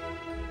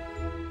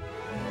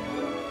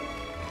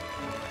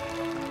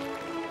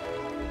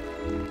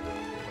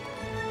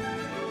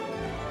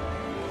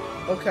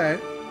 Okay.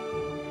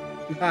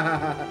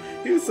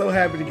 He was so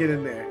happy to get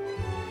in there.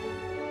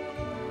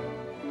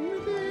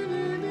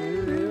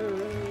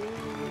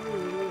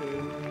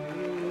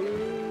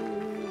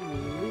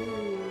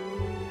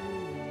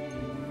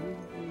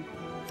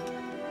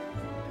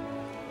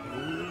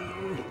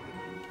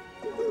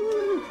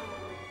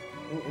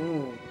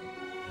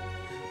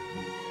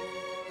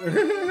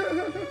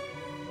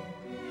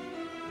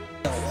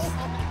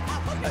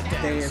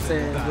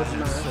 Dancing with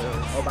my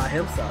all by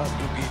himself.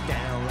 Boogie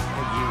down like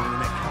a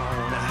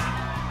unicorn.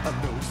 A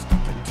boost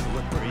up into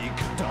a break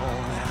of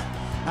dawn.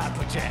 I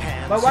put your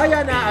hands. But why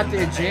y'all not out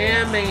there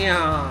jamming?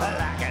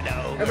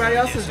 Everybody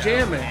else is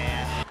jamming.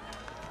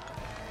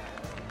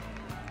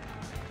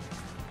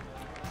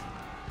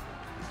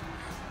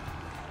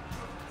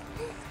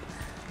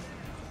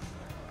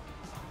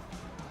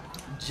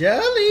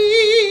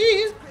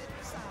 Jelly.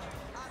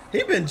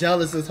 He been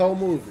jealous this whole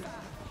movie.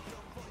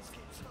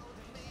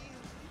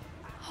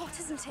 Hot,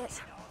 isn't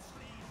it?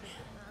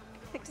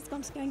 Victor's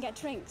gone to go and get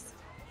drinks.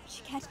 Would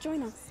you care to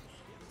join us?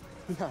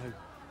 No,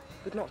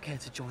 would not care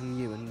to join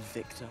you and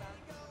Victor.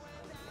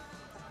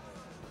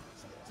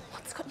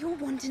 What's got your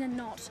wand in a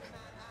knot?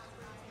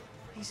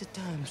 He's a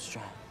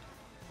Durmstrang.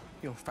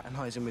 You're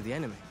fraternising with the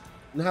enemy.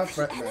 Not Enemy?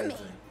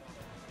 fraternizing.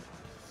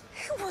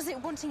 Who was it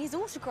wanting his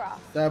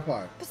autograph? That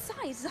part.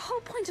 Besides, the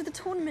whole point of the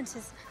tournament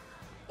is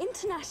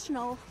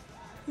international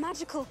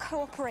magical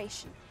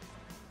cooperation.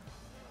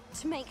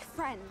 To make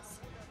friends.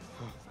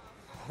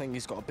 I think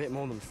he's got a bit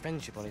more than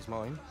friendship on his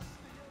mind.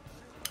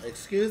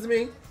 Excuse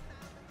me?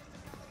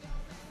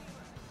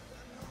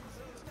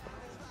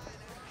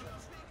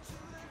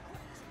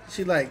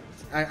 She like,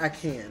 I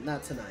can't,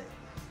 not tonight.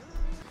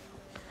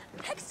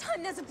 Next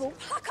time there's a ball,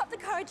 pluck up the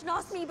courage and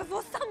ask me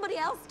before somebody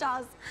else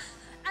does.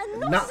 And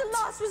not, Not as a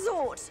last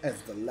resort.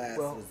 As the last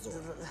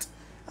resort.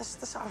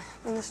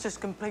 That's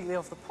just completely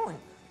off the point.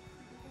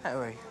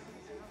 Harry.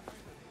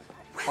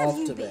 Where have Off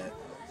you to been? bed.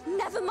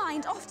 Never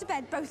mind, off to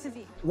bed, both of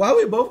you. Why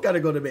we both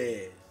gotta go to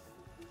bed?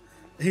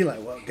 He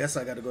like, well, guess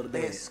I gotta go to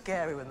They bed. get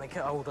scary when they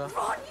get older.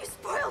 Ron, you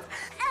spoiled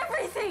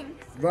everything.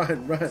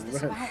 Run.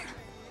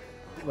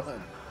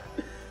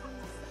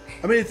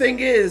 I mean, the thing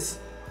is,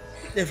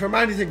 if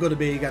Hermione said go to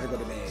bed, you gotta go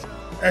to bed.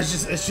 It's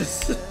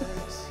just,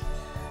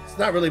 it's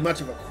not really much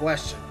of a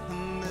question.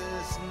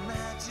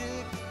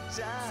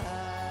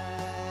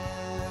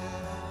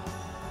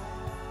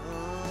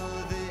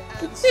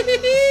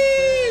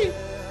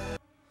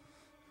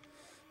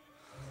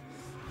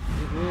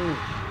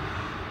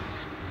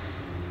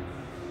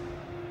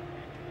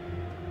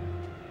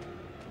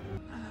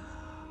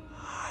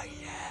 Ah,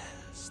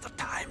 yes, the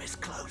time is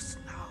close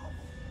now.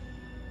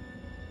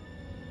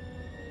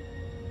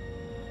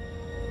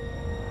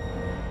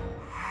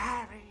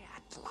 Harry,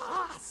 at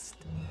last.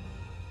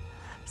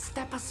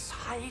 Step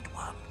aside,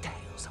 Wormtail,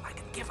 so I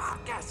can give our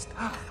guest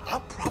a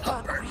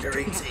proper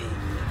greeting.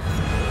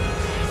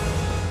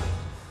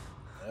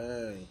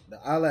 Dang, the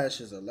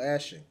eyelashes are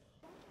lashing.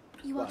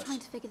 You are Watch. trying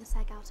to figure this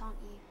egg out, aren't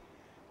you?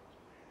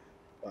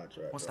 Watch.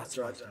 What's that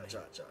supposed to mean?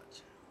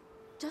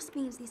 Just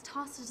means these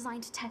tasks are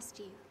designed to test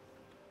you.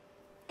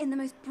 In the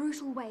most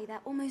brutal way,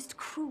 they're almost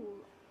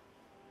cruel.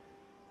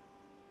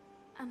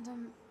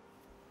 And,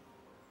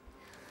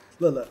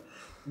 Look.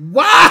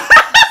 Why?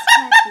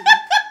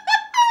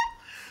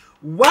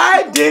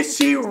 Why did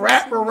she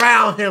wrap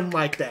around him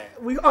like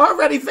that? We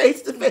already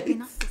face to face.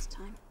 Enough this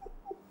time.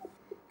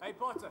 Hey,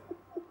 Potter.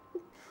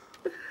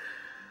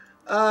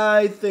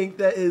 I think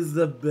that is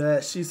the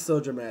best. She's so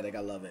dramatic. I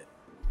love it.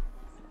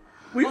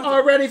 We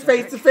already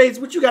face to face.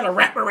 What you gotta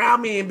wrap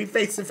around me and be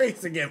face to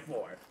face again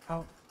for?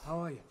 How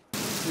are you?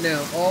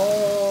 Now,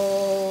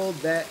 all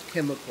that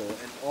chemical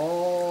and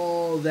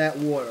all that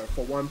water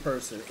for one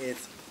person,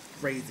 it's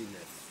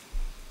craziness.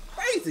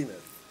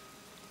 Craziness.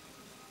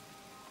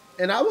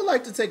 And I would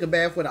like to take a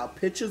bath without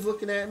pictures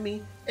looking at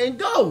me and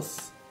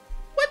ghosts.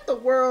 What the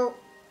world?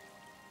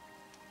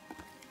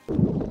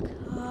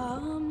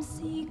 Come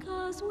seek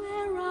us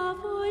where our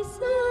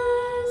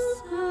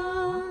voices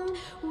sound.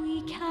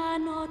 We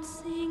cannot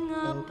sing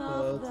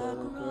above the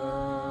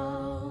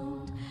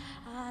ground.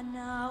 And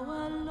now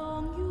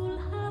along you'll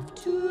have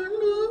to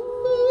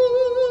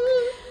look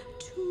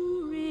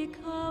to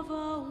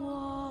recover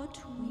what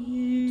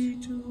we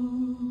took.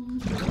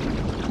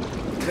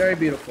 Very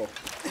beautiful.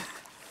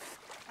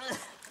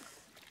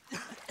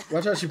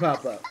 Watch how she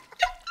pop up.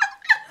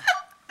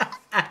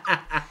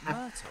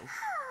 Myrtle?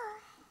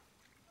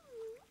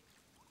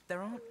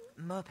 There aren't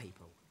mer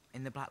people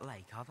in the Black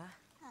Lake, are there?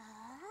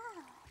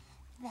 Oh,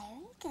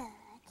 very good.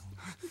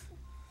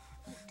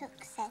 It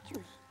took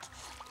Cedric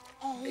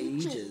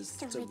ages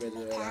to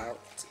riddle it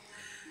out.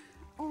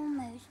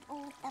 Almost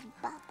all the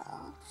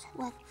bubbles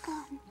were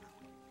gone.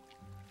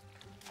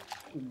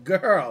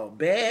 Girl,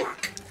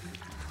 back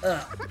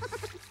up.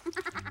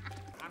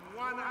 And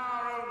 1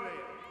 hour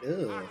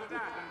only. Ew. After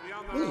that and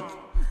beyond the Ew. law.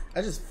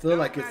 I just feel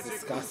like it's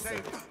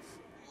disgusting.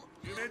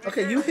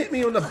 Okay, you hit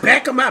me on the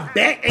back of my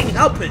back, ain't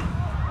helping.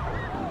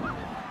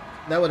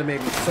 That would have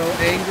made me so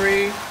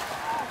angry.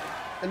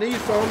 And then you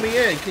throw me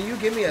in. Can you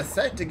give me a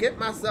sec to get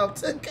myself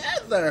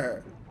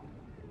together?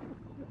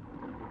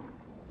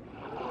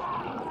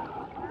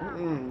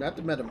 Not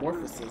the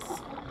metamorphosis.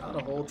 Not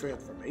a whole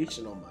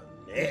transformation on my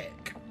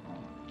neck.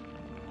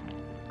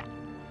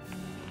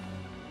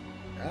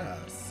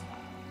 Yes.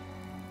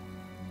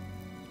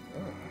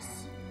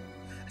 Yes.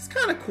 It's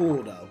kind of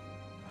cool though.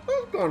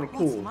 It's kind of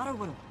cool. What's the matter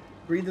with him?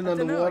 Breathing I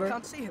don't know, underwater. I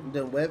can't see him.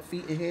 Then wet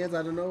feet and hands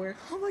out of nowhere.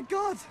 Oh my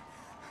god!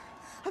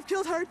 I've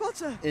killed Harry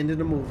Potter! End of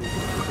the movie.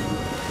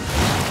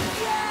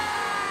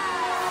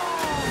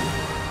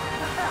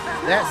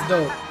 That's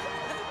dope.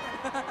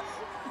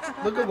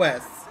 Look at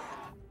Wes.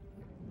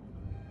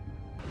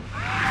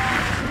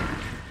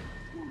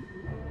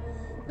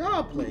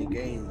 Y'all playing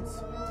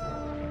games.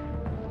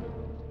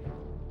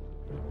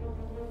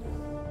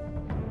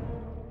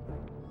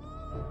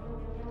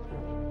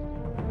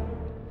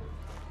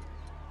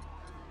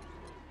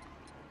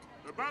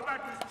 The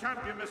Balbac's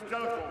champion, Miss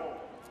Delphore,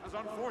 has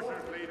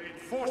unfortunately been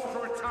forced to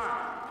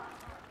retire,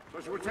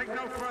 so she will take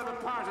no further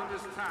part in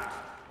this task.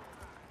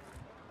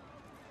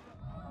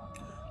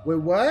 Wait,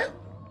 what?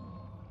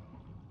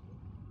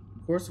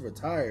 Forced to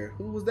retire?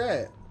 Who was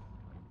that?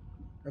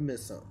 I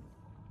missed something.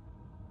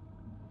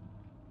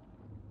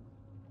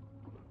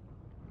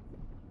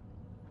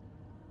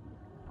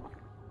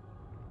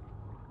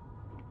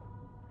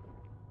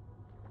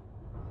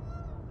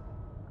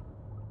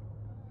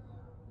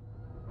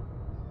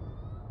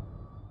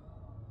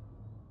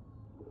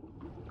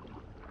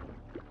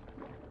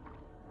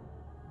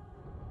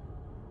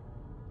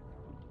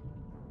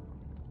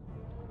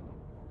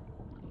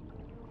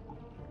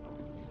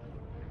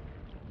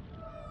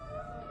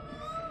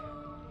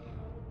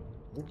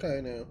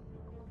 Okay, now.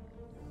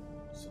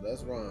 So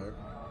that's Ron.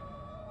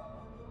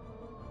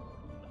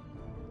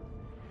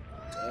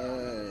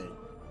 Dang.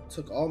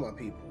 Took all my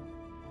people.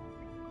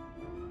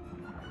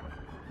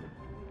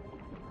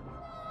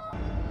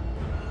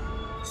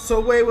 So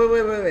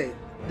wait.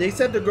 They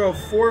said the girl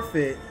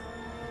forfeit.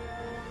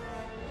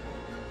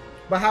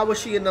 But how was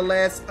she in the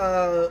last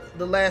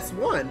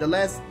one? The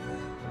last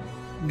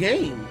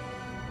game?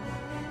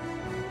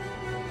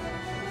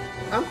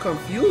 I'm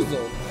confused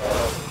though.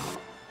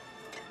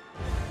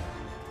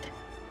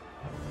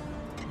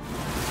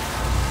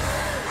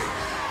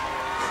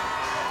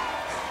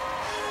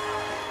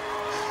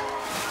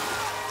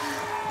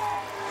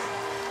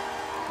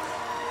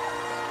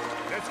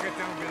 Let's get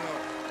down below.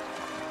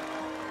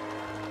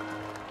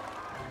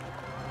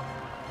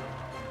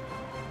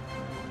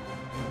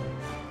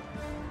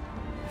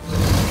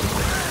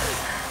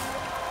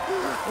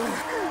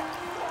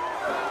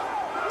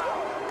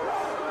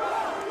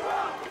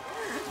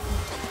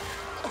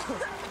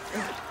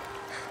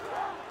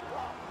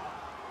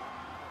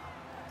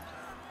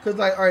 Cause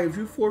like, all right, if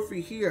you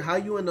forfeit here, how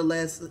you in the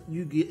last?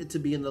 You get to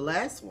be in the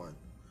last one.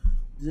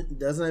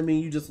 Doesn't that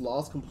mean you just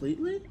lost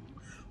completely?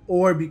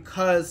 Or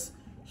because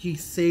he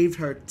saved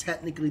her,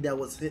 technically that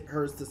was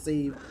hers to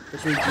save,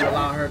 which means you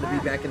allow her to be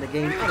back in the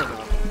game. I don't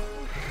know.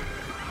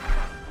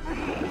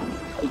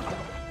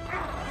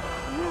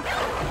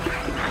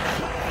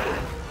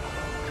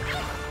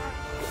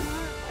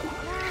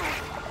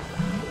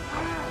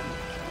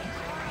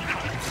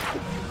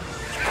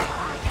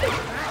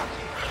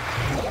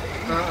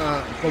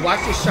 But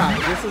watch the shot.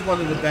 This is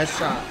one of the best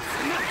shots.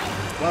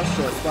 Watch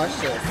this. Watch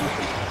this.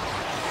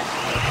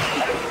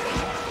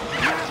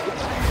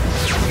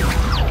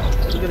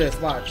 Look at this.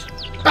 Watch.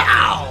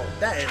 Bow!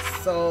 That is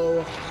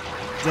so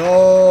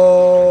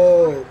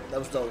dope. That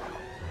was dope.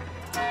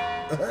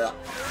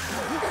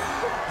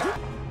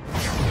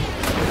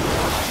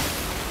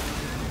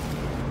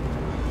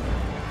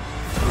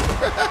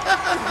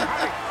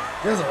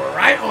 Just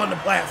right on the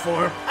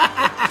platform.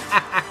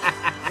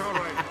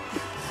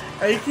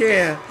 Hey, you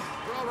can.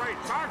 All right,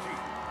 Marty.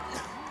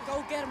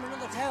 Go get him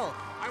another towel.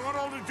 I want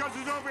all the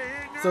judges over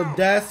here now. So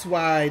that's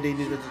why they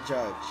needed a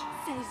judge.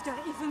 Saved her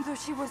even though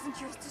she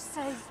wasn't yours to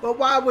save. But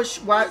why was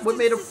she, what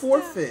made her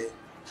forfeit?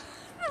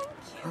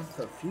 I'm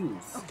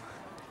confused.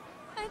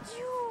 And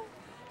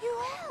you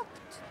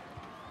helped.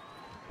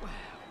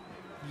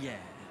 Yeah,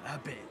 a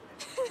bit.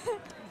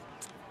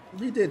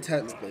 He did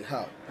technically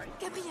help.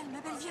 Gabrielle, ma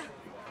belle, viens.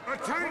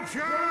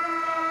 Attention!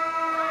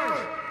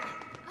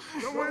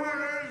 The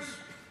winner is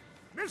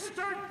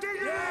Mr.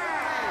 Digger!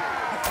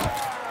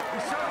 He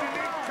certainly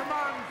in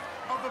command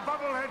of the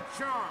Bubblehead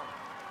charm.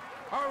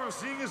 However,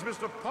 seeing as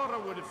Mr. Potter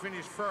would have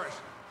finished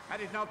first,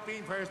 had it not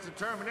been for his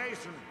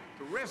determination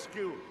to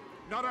rescue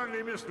not only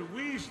Mr.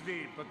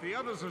 Weasley, but the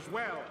others as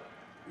well,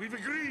 we've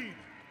agreed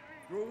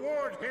to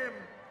award him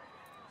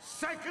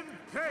second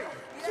place.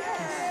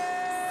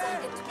 Yes!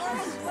 Second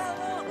place!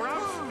 For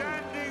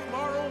outstanding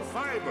moral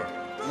fiber.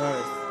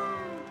 Nice.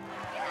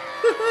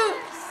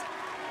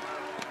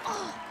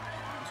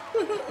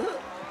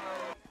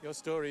 Your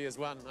story is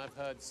one I've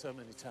heard so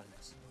many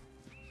times.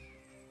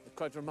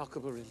 Quite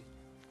remarkable, really.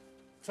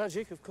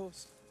 Tragic, of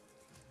course.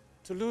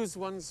 To lose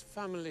one's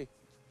family.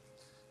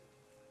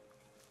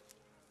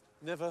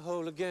 Never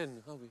whole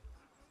again, are we?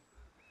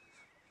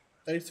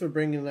 Thanks for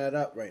bringing that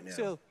up right now.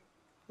 Still,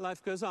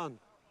 life goes on.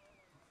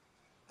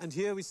 And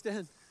here we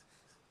stand.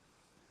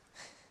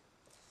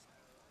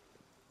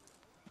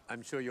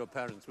 I'm sure your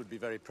parents would be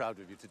very proud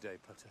of you today,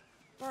 Potter.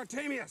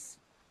 Bartemius!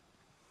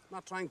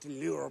 Not trying to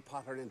lure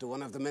Potter into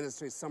one of the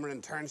Ministry's summer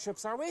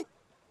internships, are we?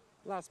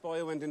 Last boy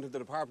who went into the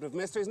Department of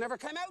Mysteries never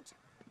came out.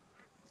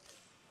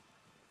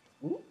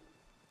 Ooh.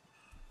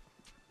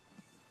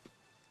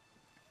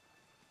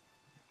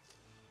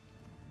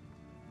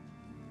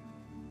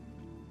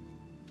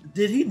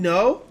 Did he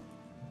know?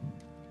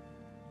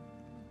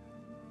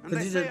 And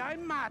they say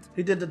I'm mad.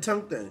 He did the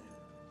tongue thing.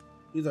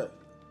 He's like,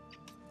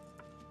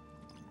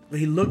 but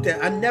he looked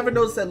at. I never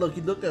noticed that look.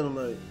 He looked at him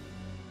like,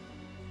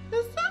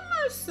 "Is that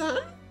my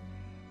son?"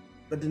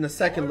 But then the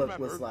second look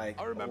was like,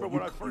 I remember oh,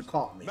 when you, I first you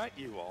caught me. met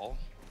you all.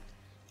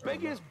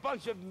 Biggest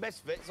bunch of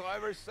misfits I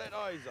ever set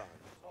eyes on.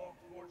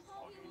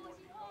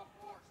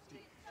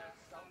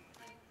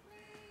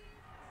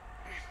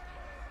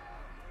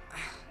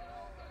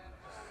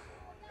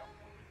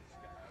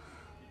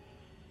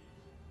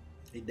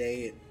 He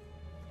dead.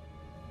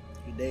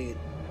 He dead.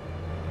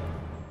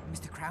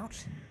 Mr.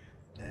 Crouch?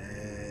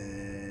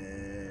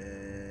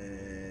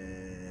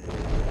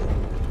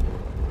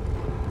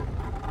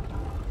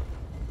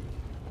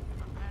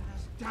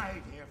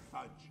 Died here,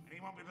 Fudge, and he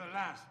won't be the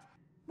last.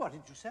 What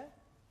did you say?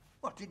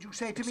 What did you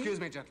say to me? Excuse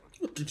me, gentlemen.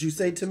 What did you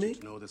say to me?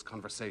 No, this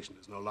conversation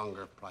is no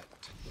longer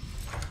private.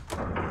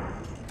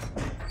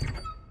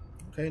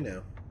 Okay,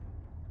 now.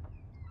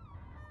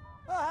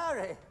 Oh,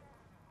 Harry.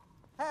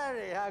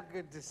 Harry, how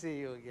good to see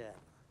you again.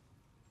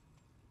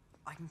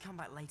 I can come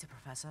back later,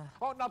 Professor.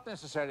 Oh, not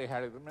necessarily,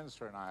 Harry. The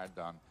Minister and I are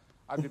done.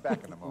 I'll be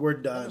back in a moment. We're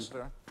done.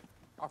 Minister,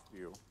 off to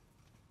you.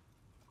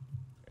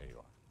 There you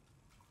are.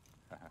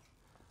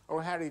 Oh,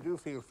 Harry, do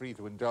feel free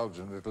to indulge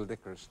in a little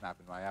liquor snap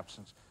in my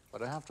absence,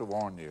 but I have to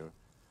warn you,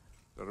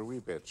 they're a wee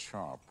bit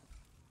sharp.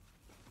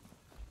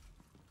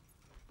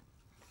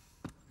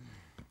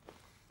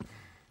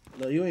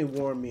 No, you ain't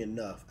warned me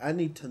enough. I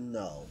need to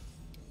know.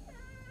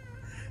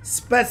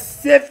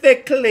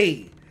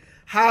 Specifically,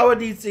 how are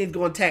these things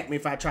going to attack me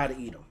if I try to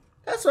eat them?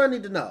 That's what I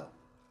need to know.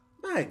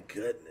 My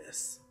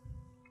goodness.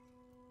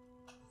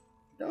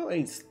 Y'all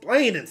ain't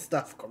explaining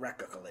stuff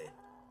correctly.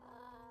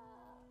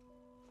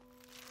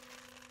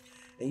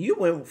 And you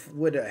went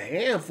with a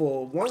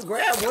handful.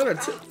 Grab one or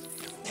two.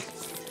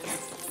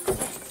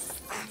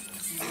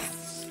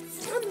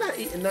 I'm not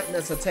eating nothing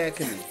that's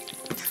attacking me.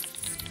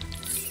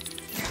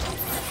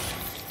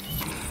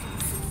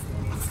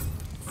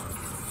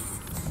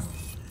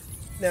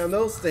 Now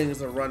those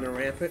things are running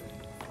rampant.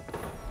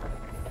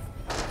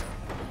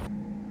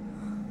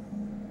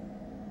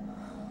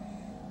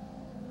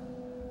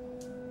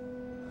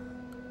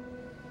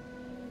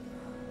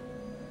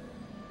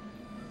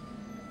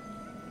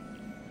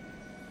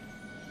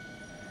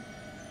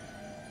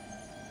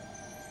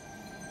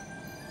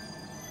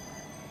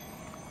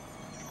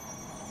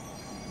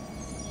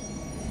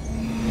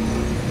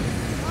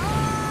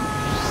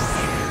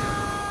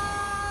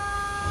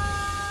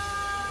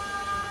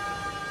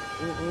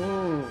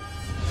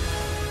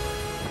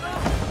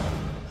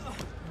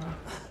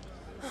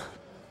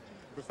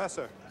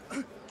 Professor.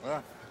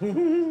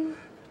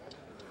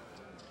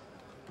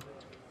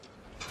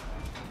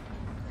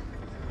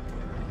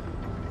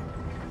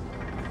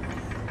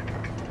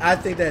 I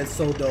think that is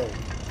so dope.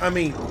 I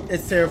mean,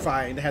 it's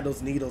terrifying to have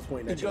those needles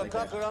pointing at you Your like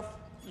that. Kakarov,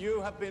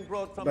 you have been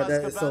brought from But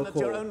that is Azkaban so at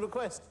your cool. own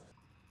request.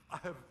 I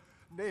have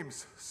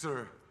names,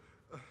 sir.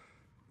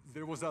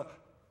 There was a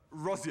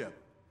Rosier.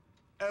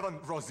 Evan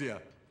Rosier.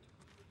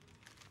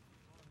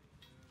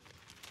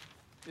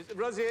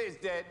 Rosier is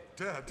dead.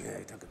 Dead? Yeah,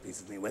 he took a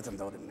piece of me with him,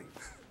 though, didn't he?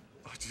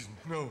 I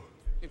didn't know.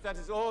 If that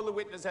is all the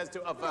witness has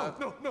to offer...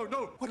 No.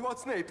 What about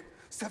Snape?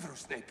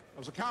 Severus Snape.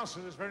 As the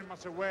council is very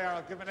much aware,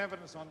 I've given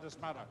evidence on this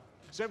matter.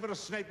 Severus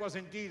Snape was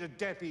indeed a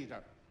Death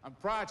Eater, and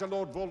prior to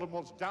Lord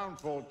Voldemort's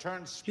downfall,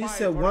 turned spy. He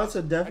said for once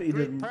us, a Death a Eater,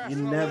 great you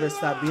personal never hero.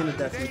 stop being a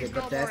Death Today's Eater,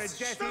 no but more a that's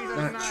Death Eater not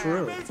than I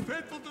true. am.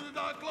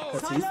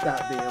 Because he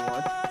stopped being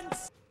one.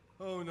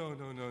 Oh, no.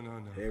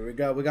 Here we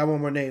go. We got one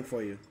more name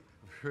for you.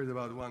 I've heard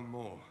about one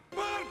more.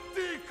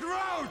 Barty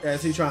Crouch!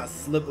 As he trying to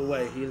slip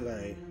away, he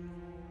like...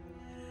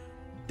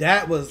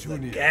 That was the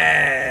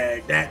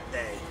gag, that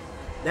day.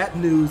 That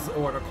news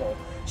article.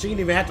 She didn't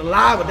even have to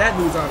lie with that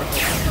news article.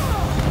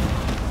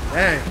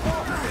 Dang.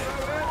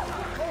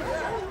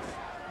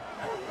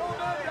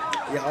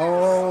 Your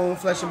own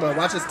flesh and blood.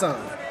 Watch his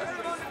tongue.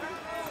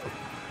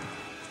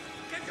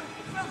 Get your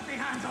filthy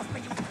hands off me,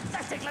 you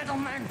pathetic little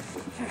man!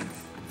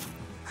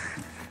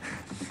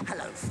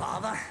 Hello,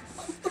 Father.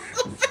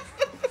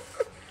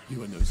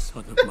 You are no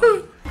son of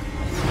mine.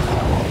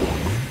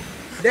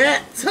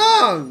 That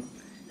tongue!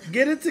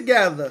 Get it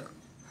together.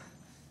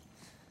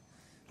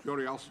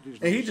 Curiosity is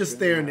And he not just sin,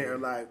 staring Harry, there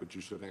like... But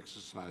you should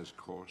exercise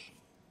caution.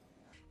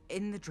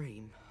 In the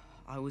dream,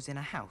 I was in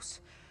a house,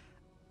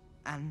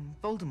 and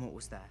Voldemort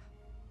was there.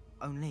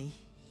 Only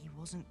he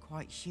wasn't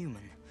quite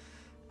human.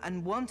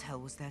 And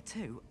Wormtail was there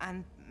too,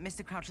 and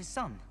Mr. Crouch's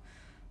son.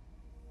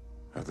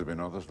 Have there been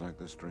others like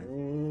this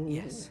dream?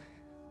 Yes.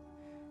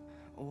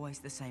 Always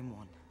the same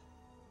one.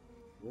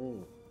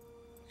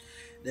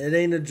 That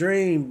ain't a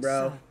dream,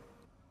 bro.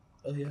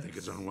 Oh, yeah. I think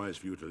it's unwise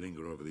for you to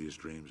linger over these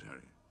dreams,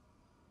 Harry.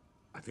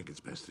 I think it's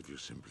best if you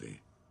simply...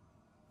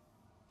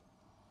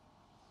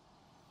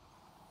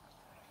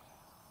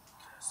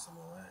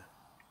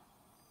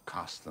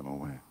 Cast them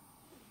away.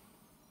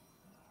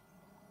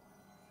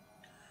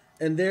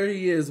 And there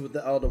he is with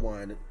the elder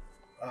wine.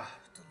 Ah,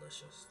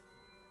 delicious.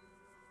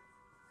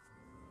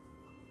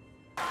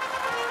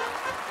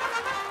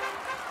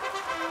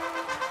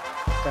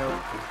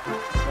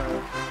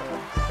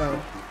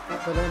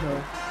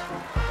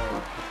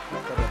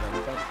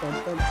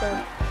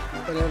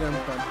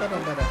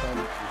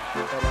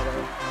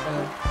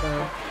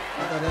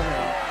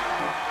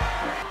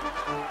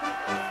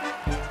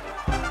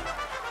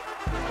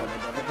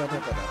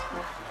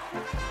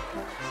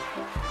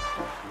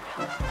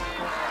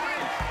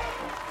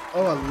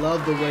 Oh, I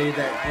love the way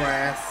that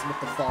grass with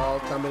the fall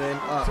coming in.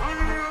 Oh,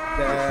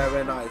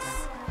 very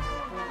nice.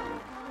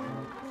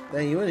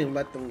 Dang, you didn't even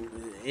let them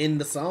end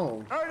the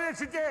song. Earlier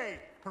today,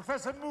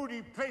 Professor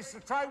Moody placed the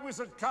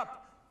Triwizard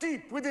Cup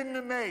deep within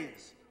the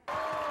maze.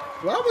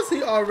 Why was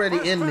he already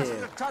in First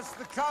there? person to touch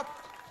the cup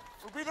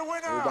will be the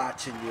winner. We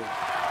watching you.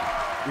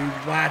 We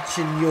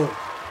watching you.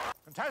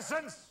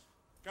 Contestants,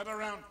 gather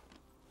around.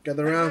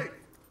 Gather around.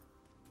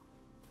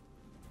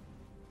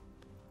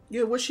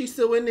 Yeah, what's she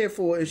still in there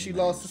for if she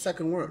lost the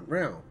second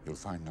round? You'll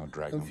find no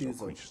dragons or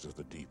Confusing. creatures of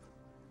the deep.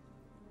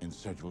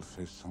 Instead, you'll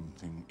face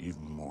something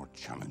even more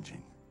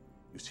challenging.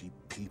 You see,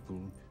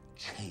 people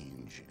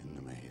change in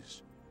the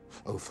maze.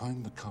 Oh,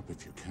 find the cup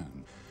if you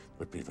can,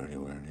 but be very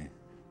wary.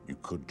 You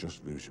could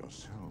just lose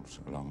yourselves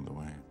along the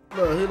way.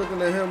 Look, he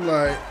looking at him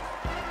like,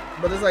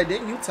 but it's like,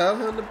 didn't you tell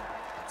him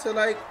to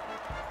like,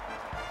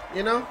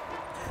 you know?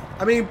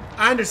 I mean,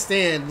 I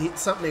understand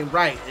something ain't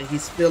right and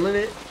he's feeling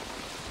it,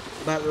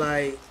 but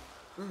like,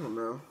 I don't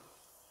know.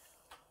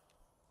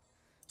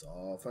 It's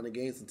all fun and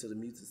games until the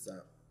music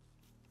stops.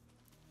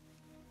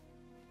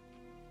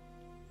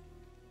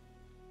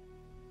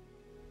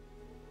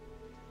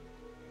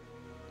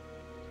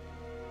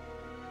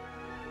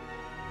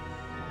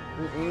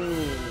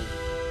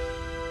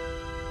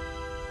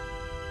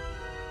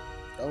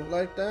 Don't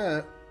like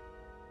that.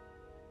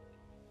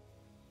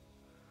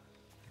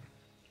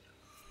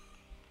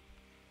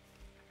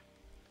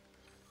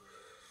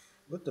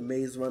 What the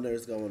Maze Runner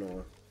is going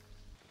on?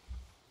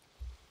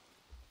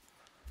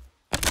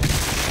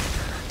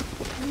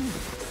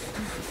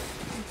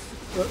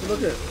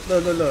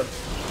 Look.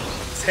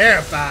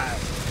 Terrified.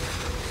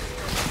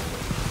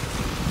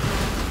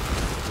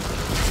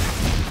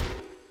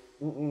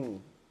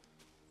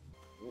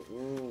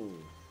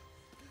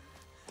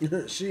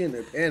 She in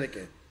there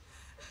panicking.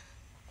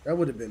 That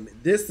would have been.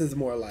 This is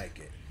more like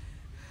it.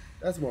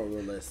 That's more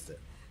realistic.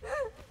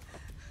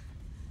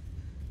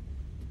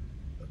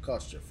 The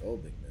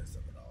claustrophobicness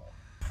of it all.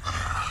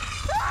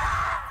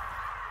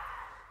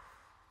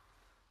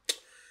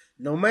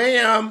 No,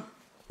 ma'am.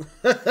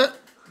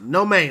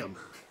 No, ma'am.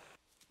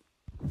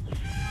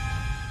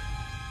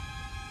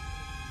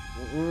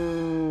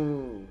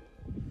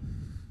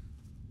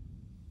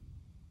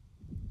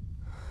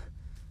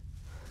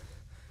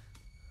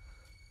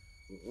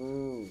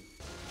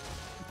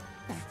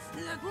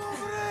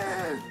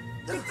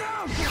 Get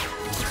down!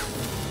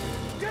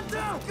 Get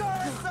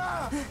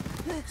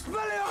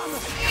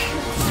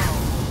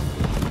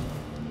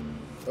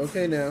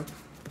Okay, now.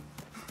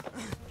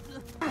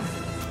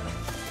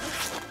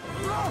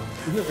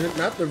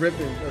 Not the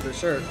ripping of the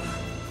shirt.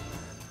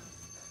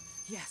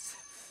 Yes.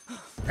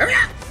 Hurry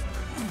up!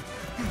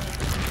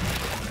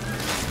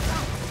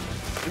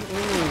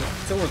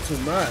 Doing too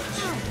much.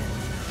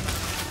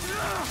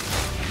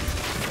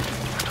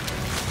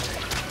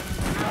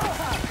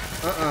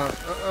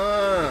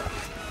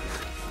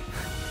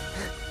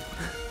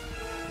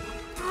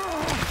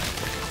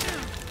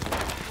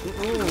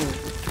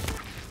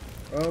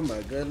 Oh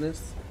my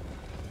goodness.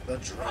 The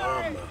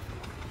drama.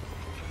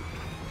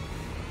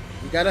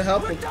 You gotta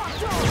help him.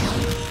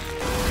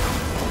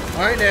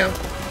 Alright now.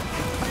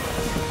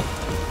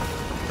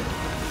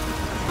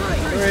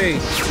 3.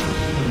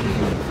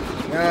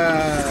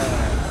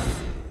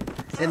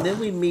 And then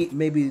we meet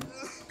maybe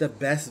the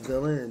best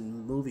villain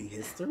in movie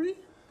history?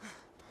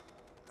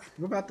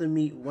 We're about to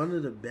meet one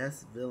of the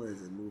best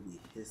villains in movie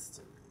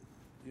history.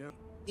 Yep.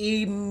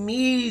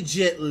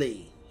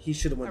 Immediately, he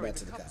should have went back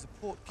to the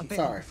cop. I'm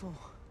sorry.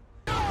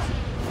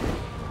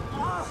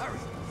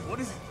 What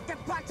is it?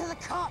 Get back to the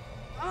cop!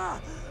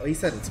 Oh, he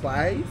said it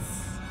twice?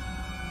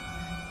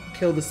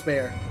 Kill the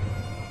spare.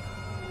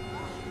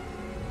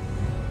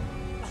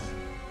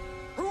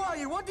 Who are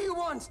you? What do you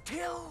want?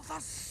 Kill the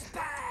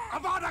spare!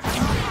 About a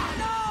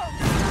No!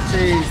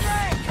 Jeez.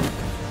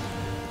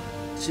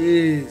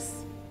 Jeez.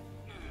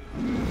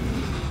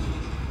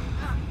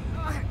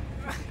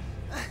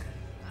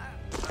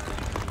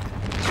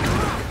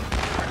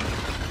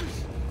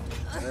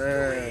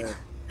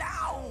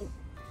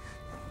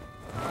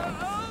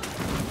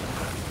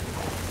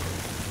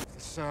 The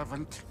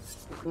servant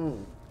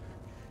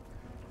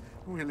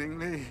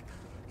willingly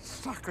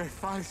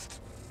sacrificed.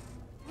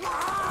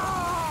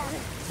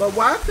 But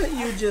why couldn't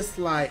you just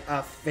like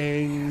a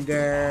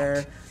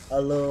finger,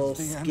 a little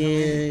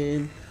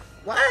skin?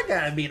 Why it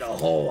gotta be the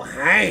whole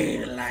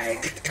hand?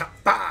 Like,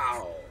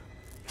 kapow!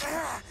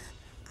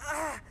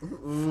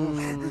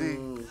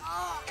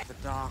 The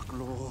Dark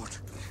Lord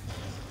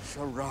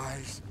shall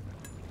rise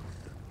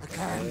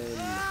again.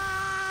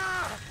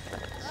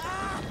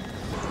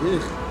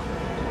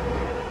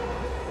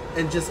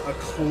 And just a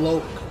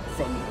cloak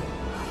from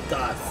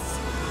dust.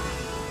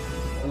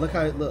 And look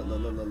how it look.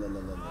 Look.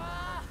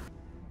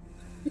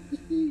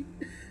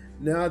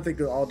 Now I think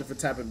of all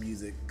different type of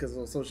music because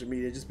on social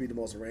media it just be the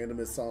most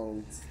randomest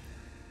songs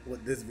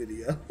with this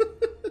video.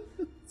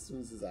 As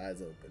soon as his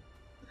eyes open,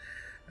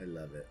 I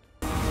love it.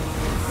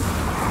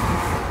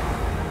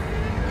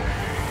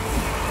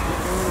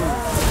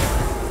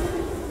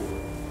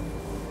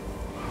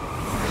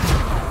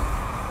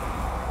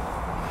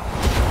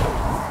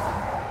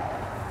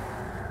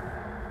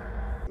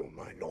 Oh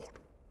my lord,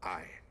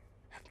 I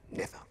have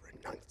never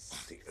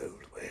renounced the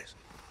old ways.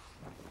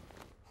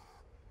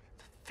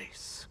 The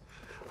face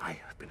I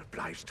have been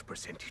obliged to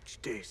present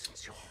each day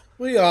since your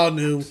We all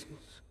knew.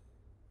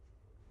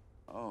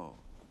 Oh.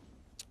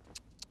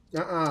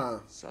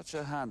 Such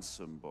a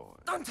handsome boy.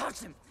 Don't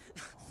touch him!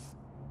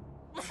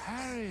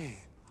 Harry!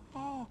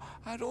 Oh,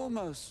 I'd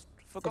almost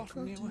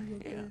forgotten you were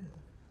here.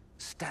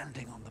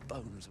 Standing on the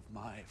bones of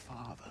my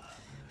father.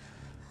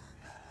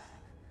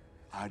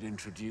 I'd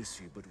introduce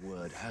you, but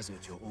word has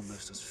it you're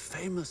almost as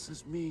famous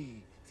as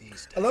me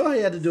these days. I love how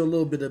you had to do a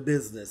little bit of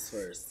business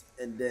first,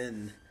 and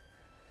then...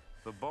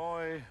 The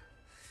boy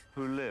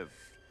who lived.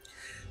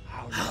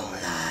 How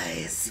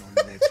lies.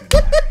 I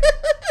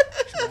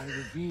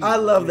I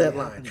love that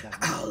line.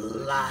 How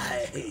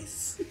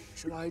lies.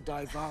 Should I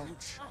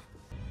divulge?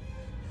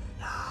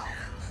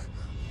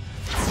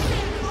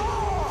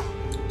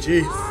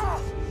 Jeez.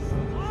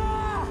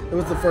 It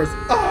was the first,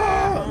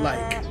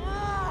 like,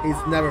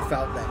 he's never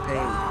felt that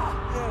pain.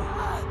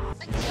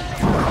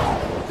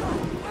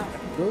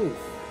 Oof.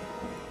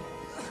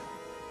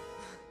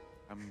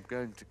 I'm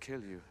going to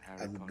kill you,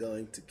 Harry I'm Potter.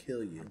 going to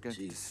kill you. I'm going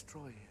to Jeez.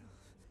 destroy you.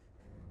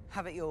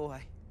 Have it your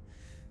way.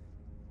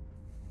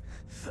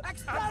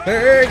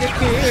 Burger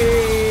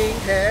King,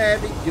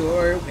 have it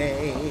your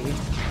way.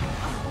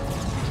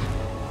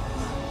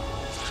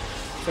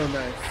 So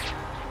nice.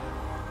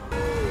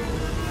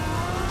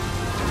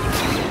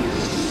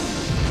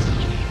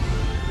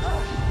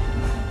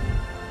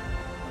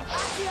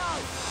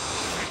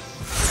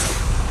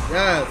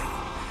 Yes.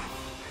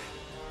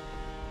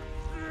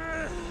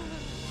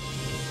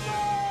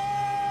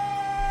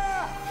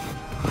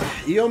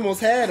 He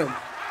almost had him.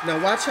 Now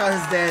watch how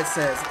his dad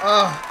says,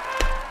 "Oh,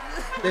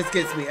 this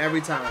gets me every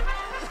time."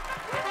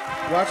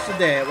 Watch the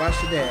dad. Watch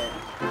the dad.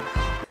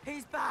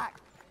 He's back!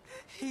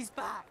 He's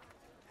back!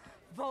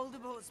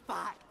 Voldemort's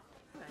back!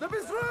 Let me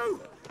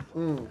through!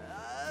 Mm.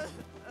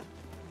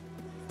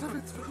 Let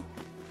me through!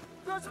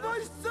 That's my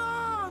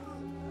son!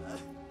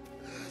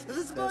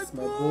 That's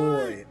my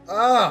boy.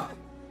 Ah.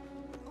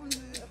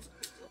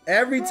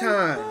 Every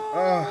time.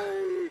 Oh,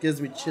 gives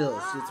me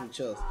chills. Gives me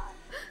chills.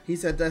 He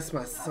said, "That's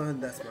my son.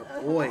 That's my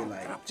boy."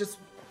 Like, just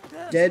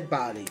dead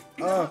body.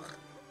 Ugh.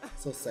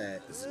 So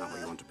sad. This is not where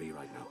you want to be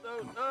right now.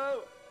 Come on.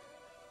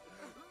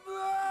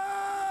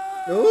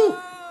 Ooh.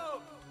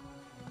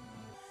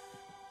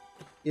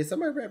 Yeah,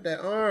 somebody grab that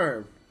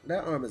arm.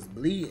 That arm is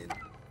bleeding.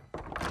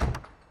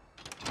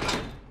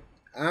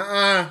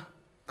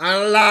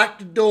 Unlock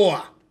the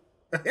door.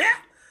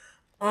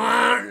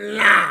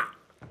 Unlock.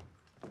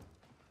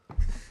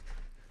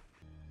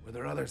 Were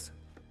there others?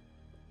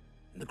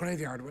 In the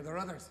graveyard, were there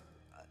others?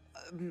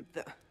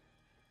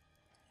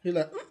 He's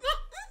like,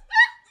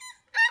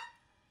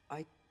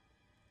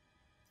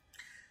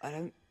 I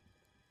don't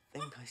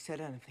think I said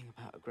anything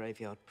about a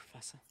graveyard,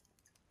 Professor.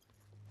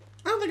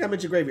 I don't think I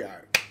mentioned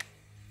graveyard.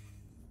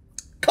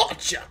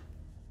 Gotcha.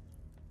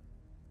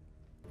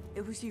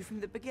 It was you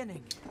from the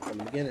beginning. From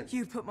the beginning.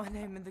 You put my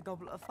name in the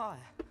Goblet of Fire.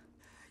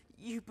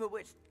 You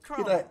bewitched Crow,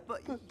 He's like,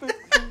 but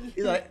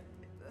he's like,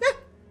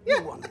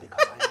 You won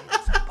because I made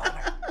it so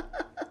bother.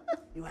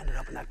 You ended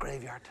up in that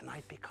graveyard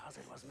tonight because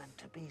it was meant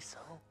to be so.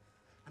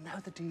 And now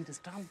the deed is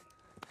done.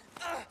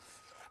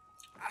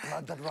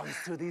 Blood that runs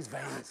through these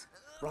veins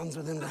runs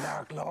within the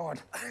Dark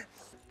Lord.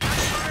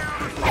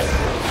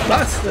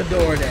 bust the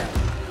door down.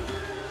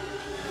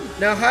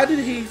 Now, how did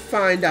he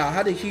find out?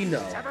 How did he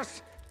know?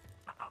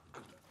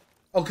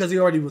 Oh, because he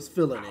already was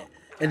feeling it.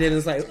 And then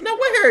it's like, no,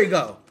 where'd Harry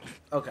go?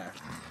 Okay.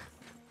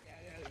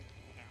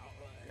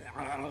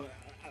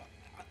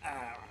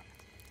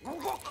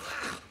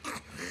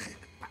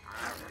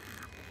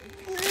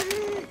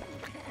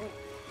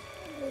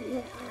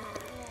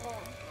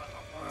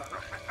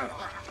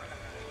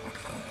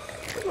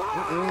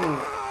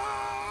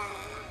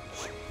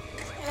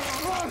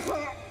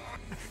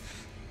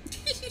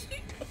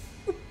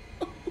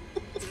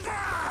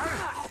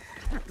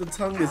 The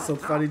tongue is so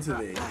funny to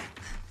me.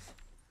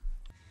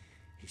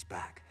 He's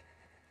back.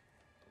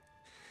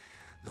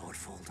 Lord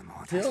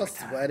Voldemort. He's all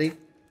sweaty.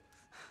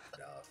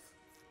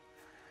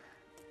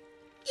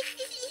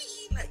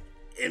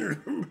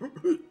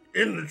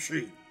 In the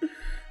tree.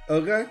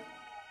 Okay.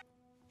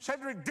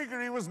 Cedric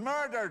Diggory was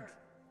murdered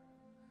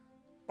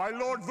by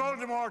Lord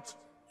Voldemort.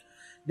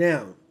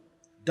 Now,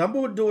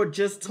 Dumbledore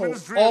just told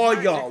Ministry of all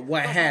Magic y'all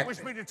what doesn't happened.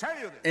 wish me to tell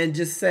you this. And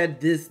just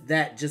said this,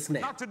 that just now.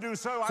 Not to do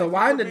so, So I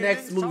why in think the would be an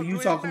next movie insult you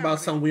to talking about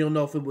humanity. something we don't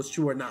know if it was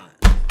true or not?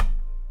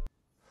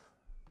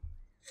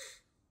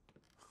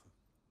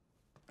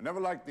 I never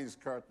liked these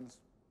curtains.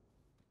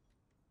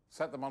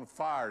 Set them on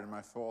fire in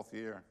my 4th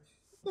year.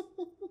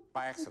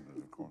 By accident,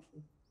 of course.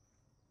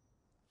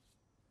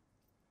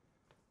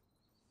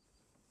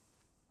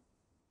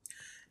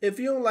 If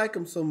you don't like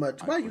them so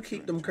much, why you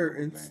keep them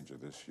curtains? Danger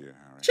this year,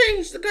 Harry.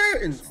 Change the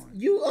curtains.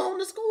 You own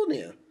the school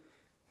now.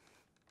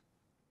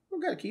 We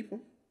gotta keep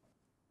them.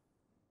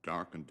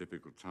 Dark and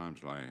difficult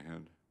times lie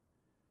ahead.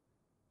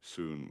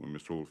 Soon we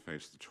must all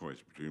face the choice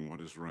between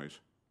what is right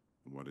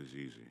and what is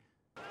easy.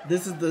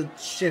 This is the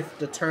shift,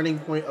 the turning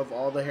point of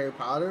all the Harry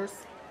Potters.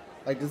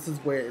 Like, this is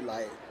where,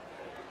 like,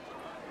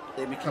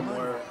 they become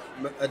more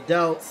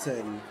adults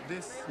and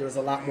there's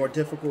a lot more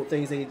difficult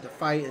things they need to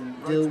fight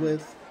and deal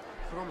with.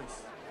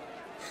 Promise.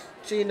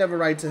 She ain't never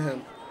write to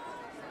him.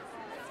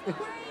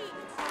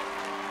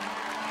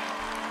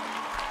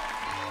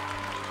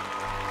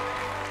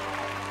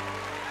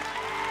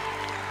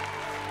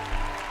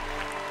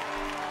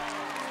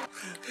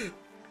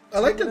 I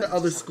like that the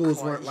other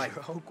schools weren't like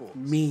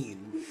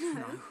mean.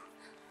 No,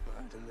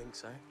 I didn't think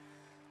so.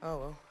 Oh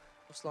well,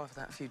 what's life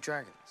without a few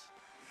dragons?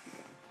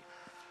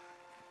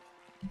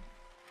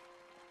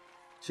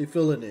 She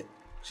feeling it.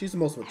 She's the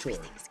most mature.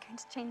 Everything's going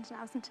to change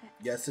now, isn't it?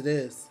 Yes, it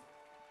is.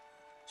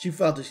 She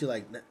felt it. She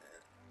like,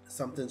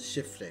 something's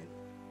shifting.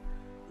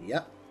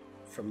 Yep.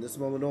 From this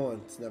moment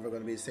on, it's never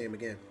going to be the same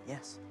again.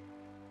 Yes.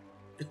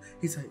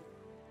 He's like,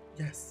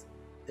 yes,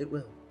 it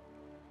will.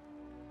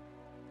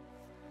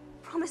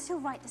 Promise you'll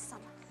write this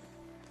summer.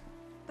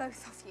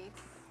 Both of you.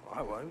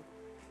 I won't.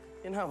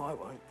 You know I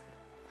won't.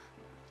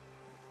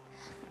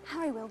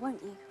 Harry will, won't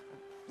you?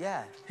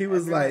 Yeah. He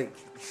was like,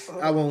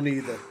 I won't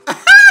either.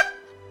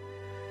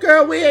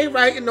 Girl, we ain't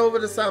writing over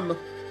the summer.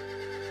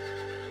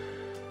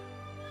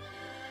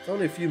 It's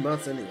only a few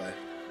months anyway.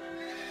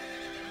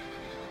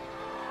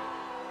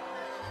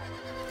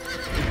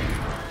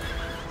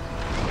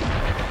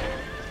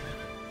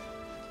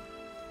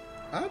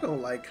 I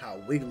don't like how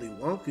wiggly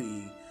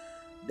wonky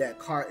that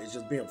cart is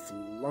just being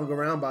flung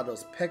around by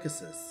those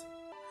Pegasus.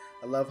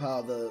 I love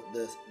how the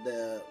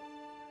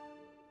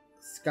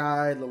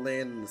sky, the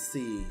land, and the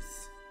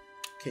seas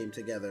came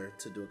together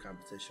to do a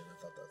competition. I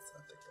think that's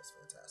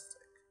fantastic.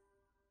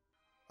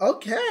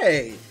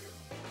 Okay,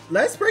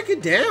 let's break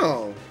it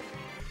down.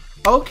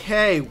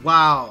 Okay,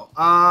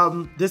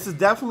 wow. This is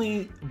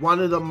definitely one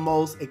of the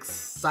most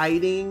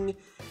exciting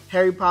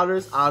Harry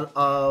Potters out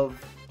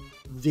of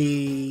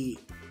the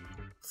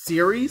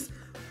series.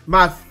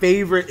 My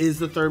favorite is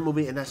the third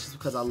movie, and that's just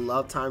because I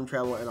love time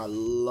travel and I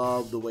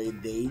love the way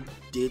they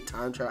did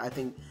time travel. I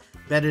think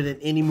better than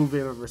any movie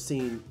I've ever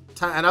seen.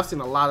 And I've seen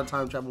a lot of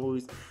time travel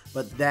movies,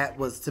 but that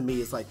was, to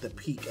me, it's like the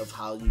peak of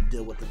how you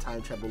deal with the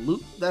time travel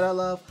loop that I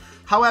love.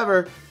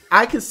 However,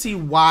 I can see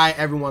why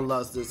everyone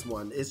loves this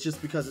one. It's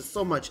just because it's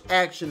so much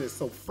action. It's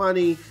so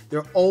funny.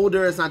 They're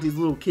older. It's not these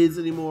little kids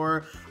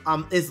anymore.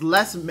 It's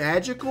less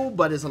magical,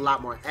 but it's a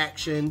lot more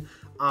action.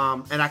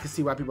 And I can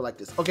see why people like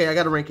this. Okay, I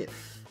got to rank it.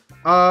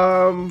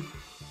 I'll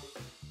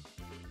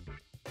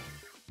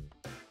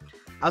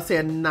say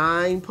a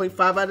 9.5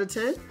 out of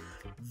 10.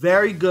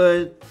 Very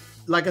good.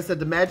 Like I said,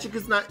 the magic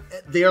is not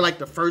there like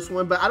the first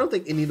one, but I don't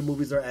think any of the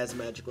movies are as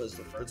magical as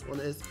the first one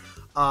is.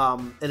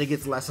 And it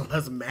gets less and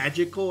less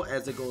magical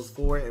as it goes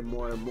forward, and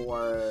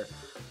more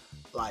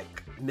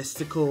like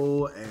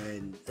mystical,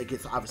 and it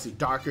gets obviously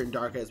darker and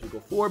darker as we go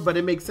forward. But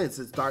it makes sense.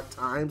 It's dark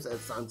times as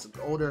sons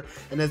get older,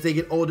 and as they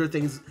get older,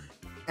 things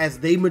as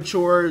they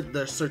mature,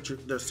 their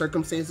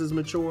circumstances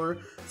mature.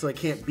 So it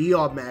can't be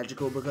all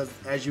magical, because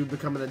as you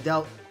become an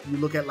adult, you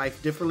look at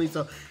life differently.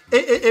 So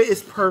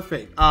it's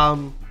perfect.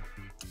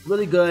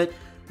 Really good.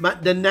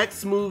 The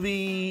next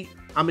movie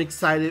I am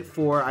excited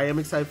for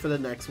the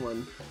next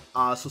one.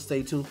 So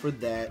stay tuned for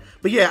that.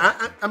 But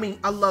yeah, I mean,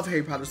 I love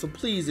Harry Potter. So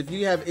please, if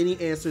you have any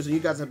answers, and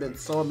you guys have been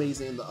so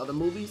amazing in the other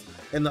movies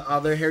and the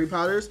other Harry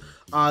Potters,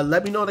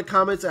 let me know in the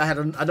comments. I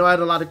know I had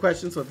a lot of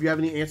questions. So if you have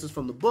any answers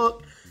from the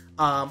book,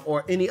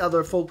 or any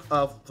other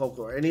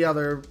folklore, any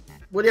other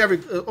whatever,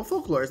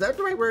 folklore, is that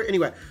the right word?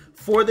 Anyway,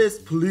 for this,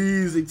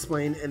 please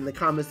explain in the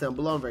comments down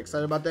below. I'm very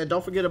excited about that.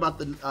 Don't forget about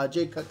the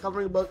J Cutt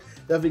coloring book.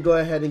 Definitely go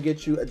ahead and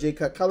get you a J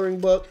Cutt coloring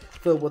book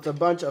filled with a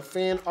bunch of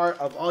fan art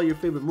of all your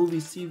favorite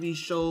movies, TV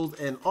shows,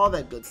 and all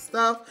that good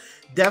stuff.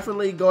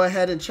 Definitely go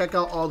ahead and check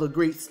out all the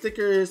great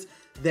stickers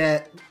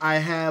that I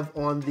have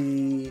on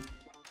the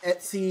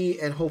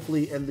Etsy and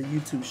hopefully in the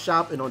YouTube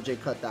shop and on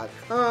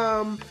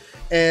jcutt.com.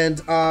 And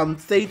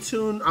stay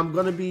tuned. I'm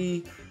gonna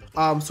be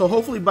so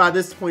hopefully by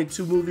this point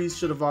 2 movies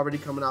should have already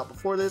come out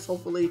before this,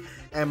 hopefully.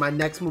 And my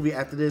next movie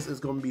after this is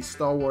going to be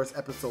Star Wars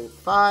Episode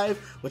 5,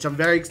 which I'm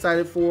very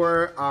excited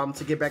for,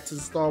 to get back to the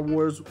Star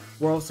Wars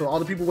world. So all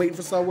the people waiting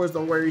for Star Wars,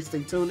 don't worry,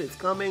 stay tuned, it's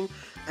coming.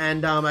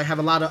 And I have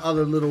a lot of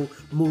other little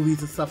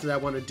movies and stuff that I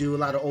want to do, a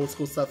lot of old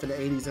school stuff in the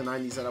 80s and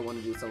 90s that I want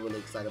to do, so I'm really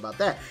excited about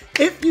that.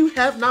 If you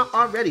have not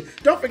already,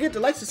 don't forget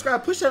to like,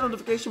 subscribe, push that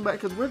notification button,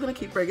 because we're going to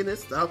keep bringing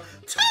this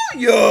stuff to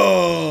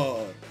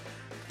you.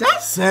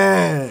 That's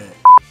it.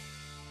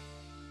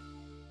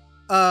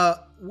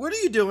 What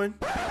are you doing?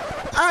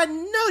 I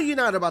know you're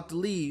not about to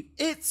leave.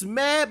 It's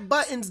mad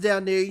buttons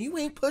down there. You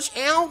ain't push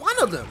on one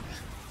of them.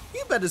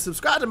 You better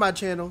subscribe to my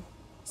channel.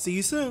 See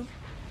you soon.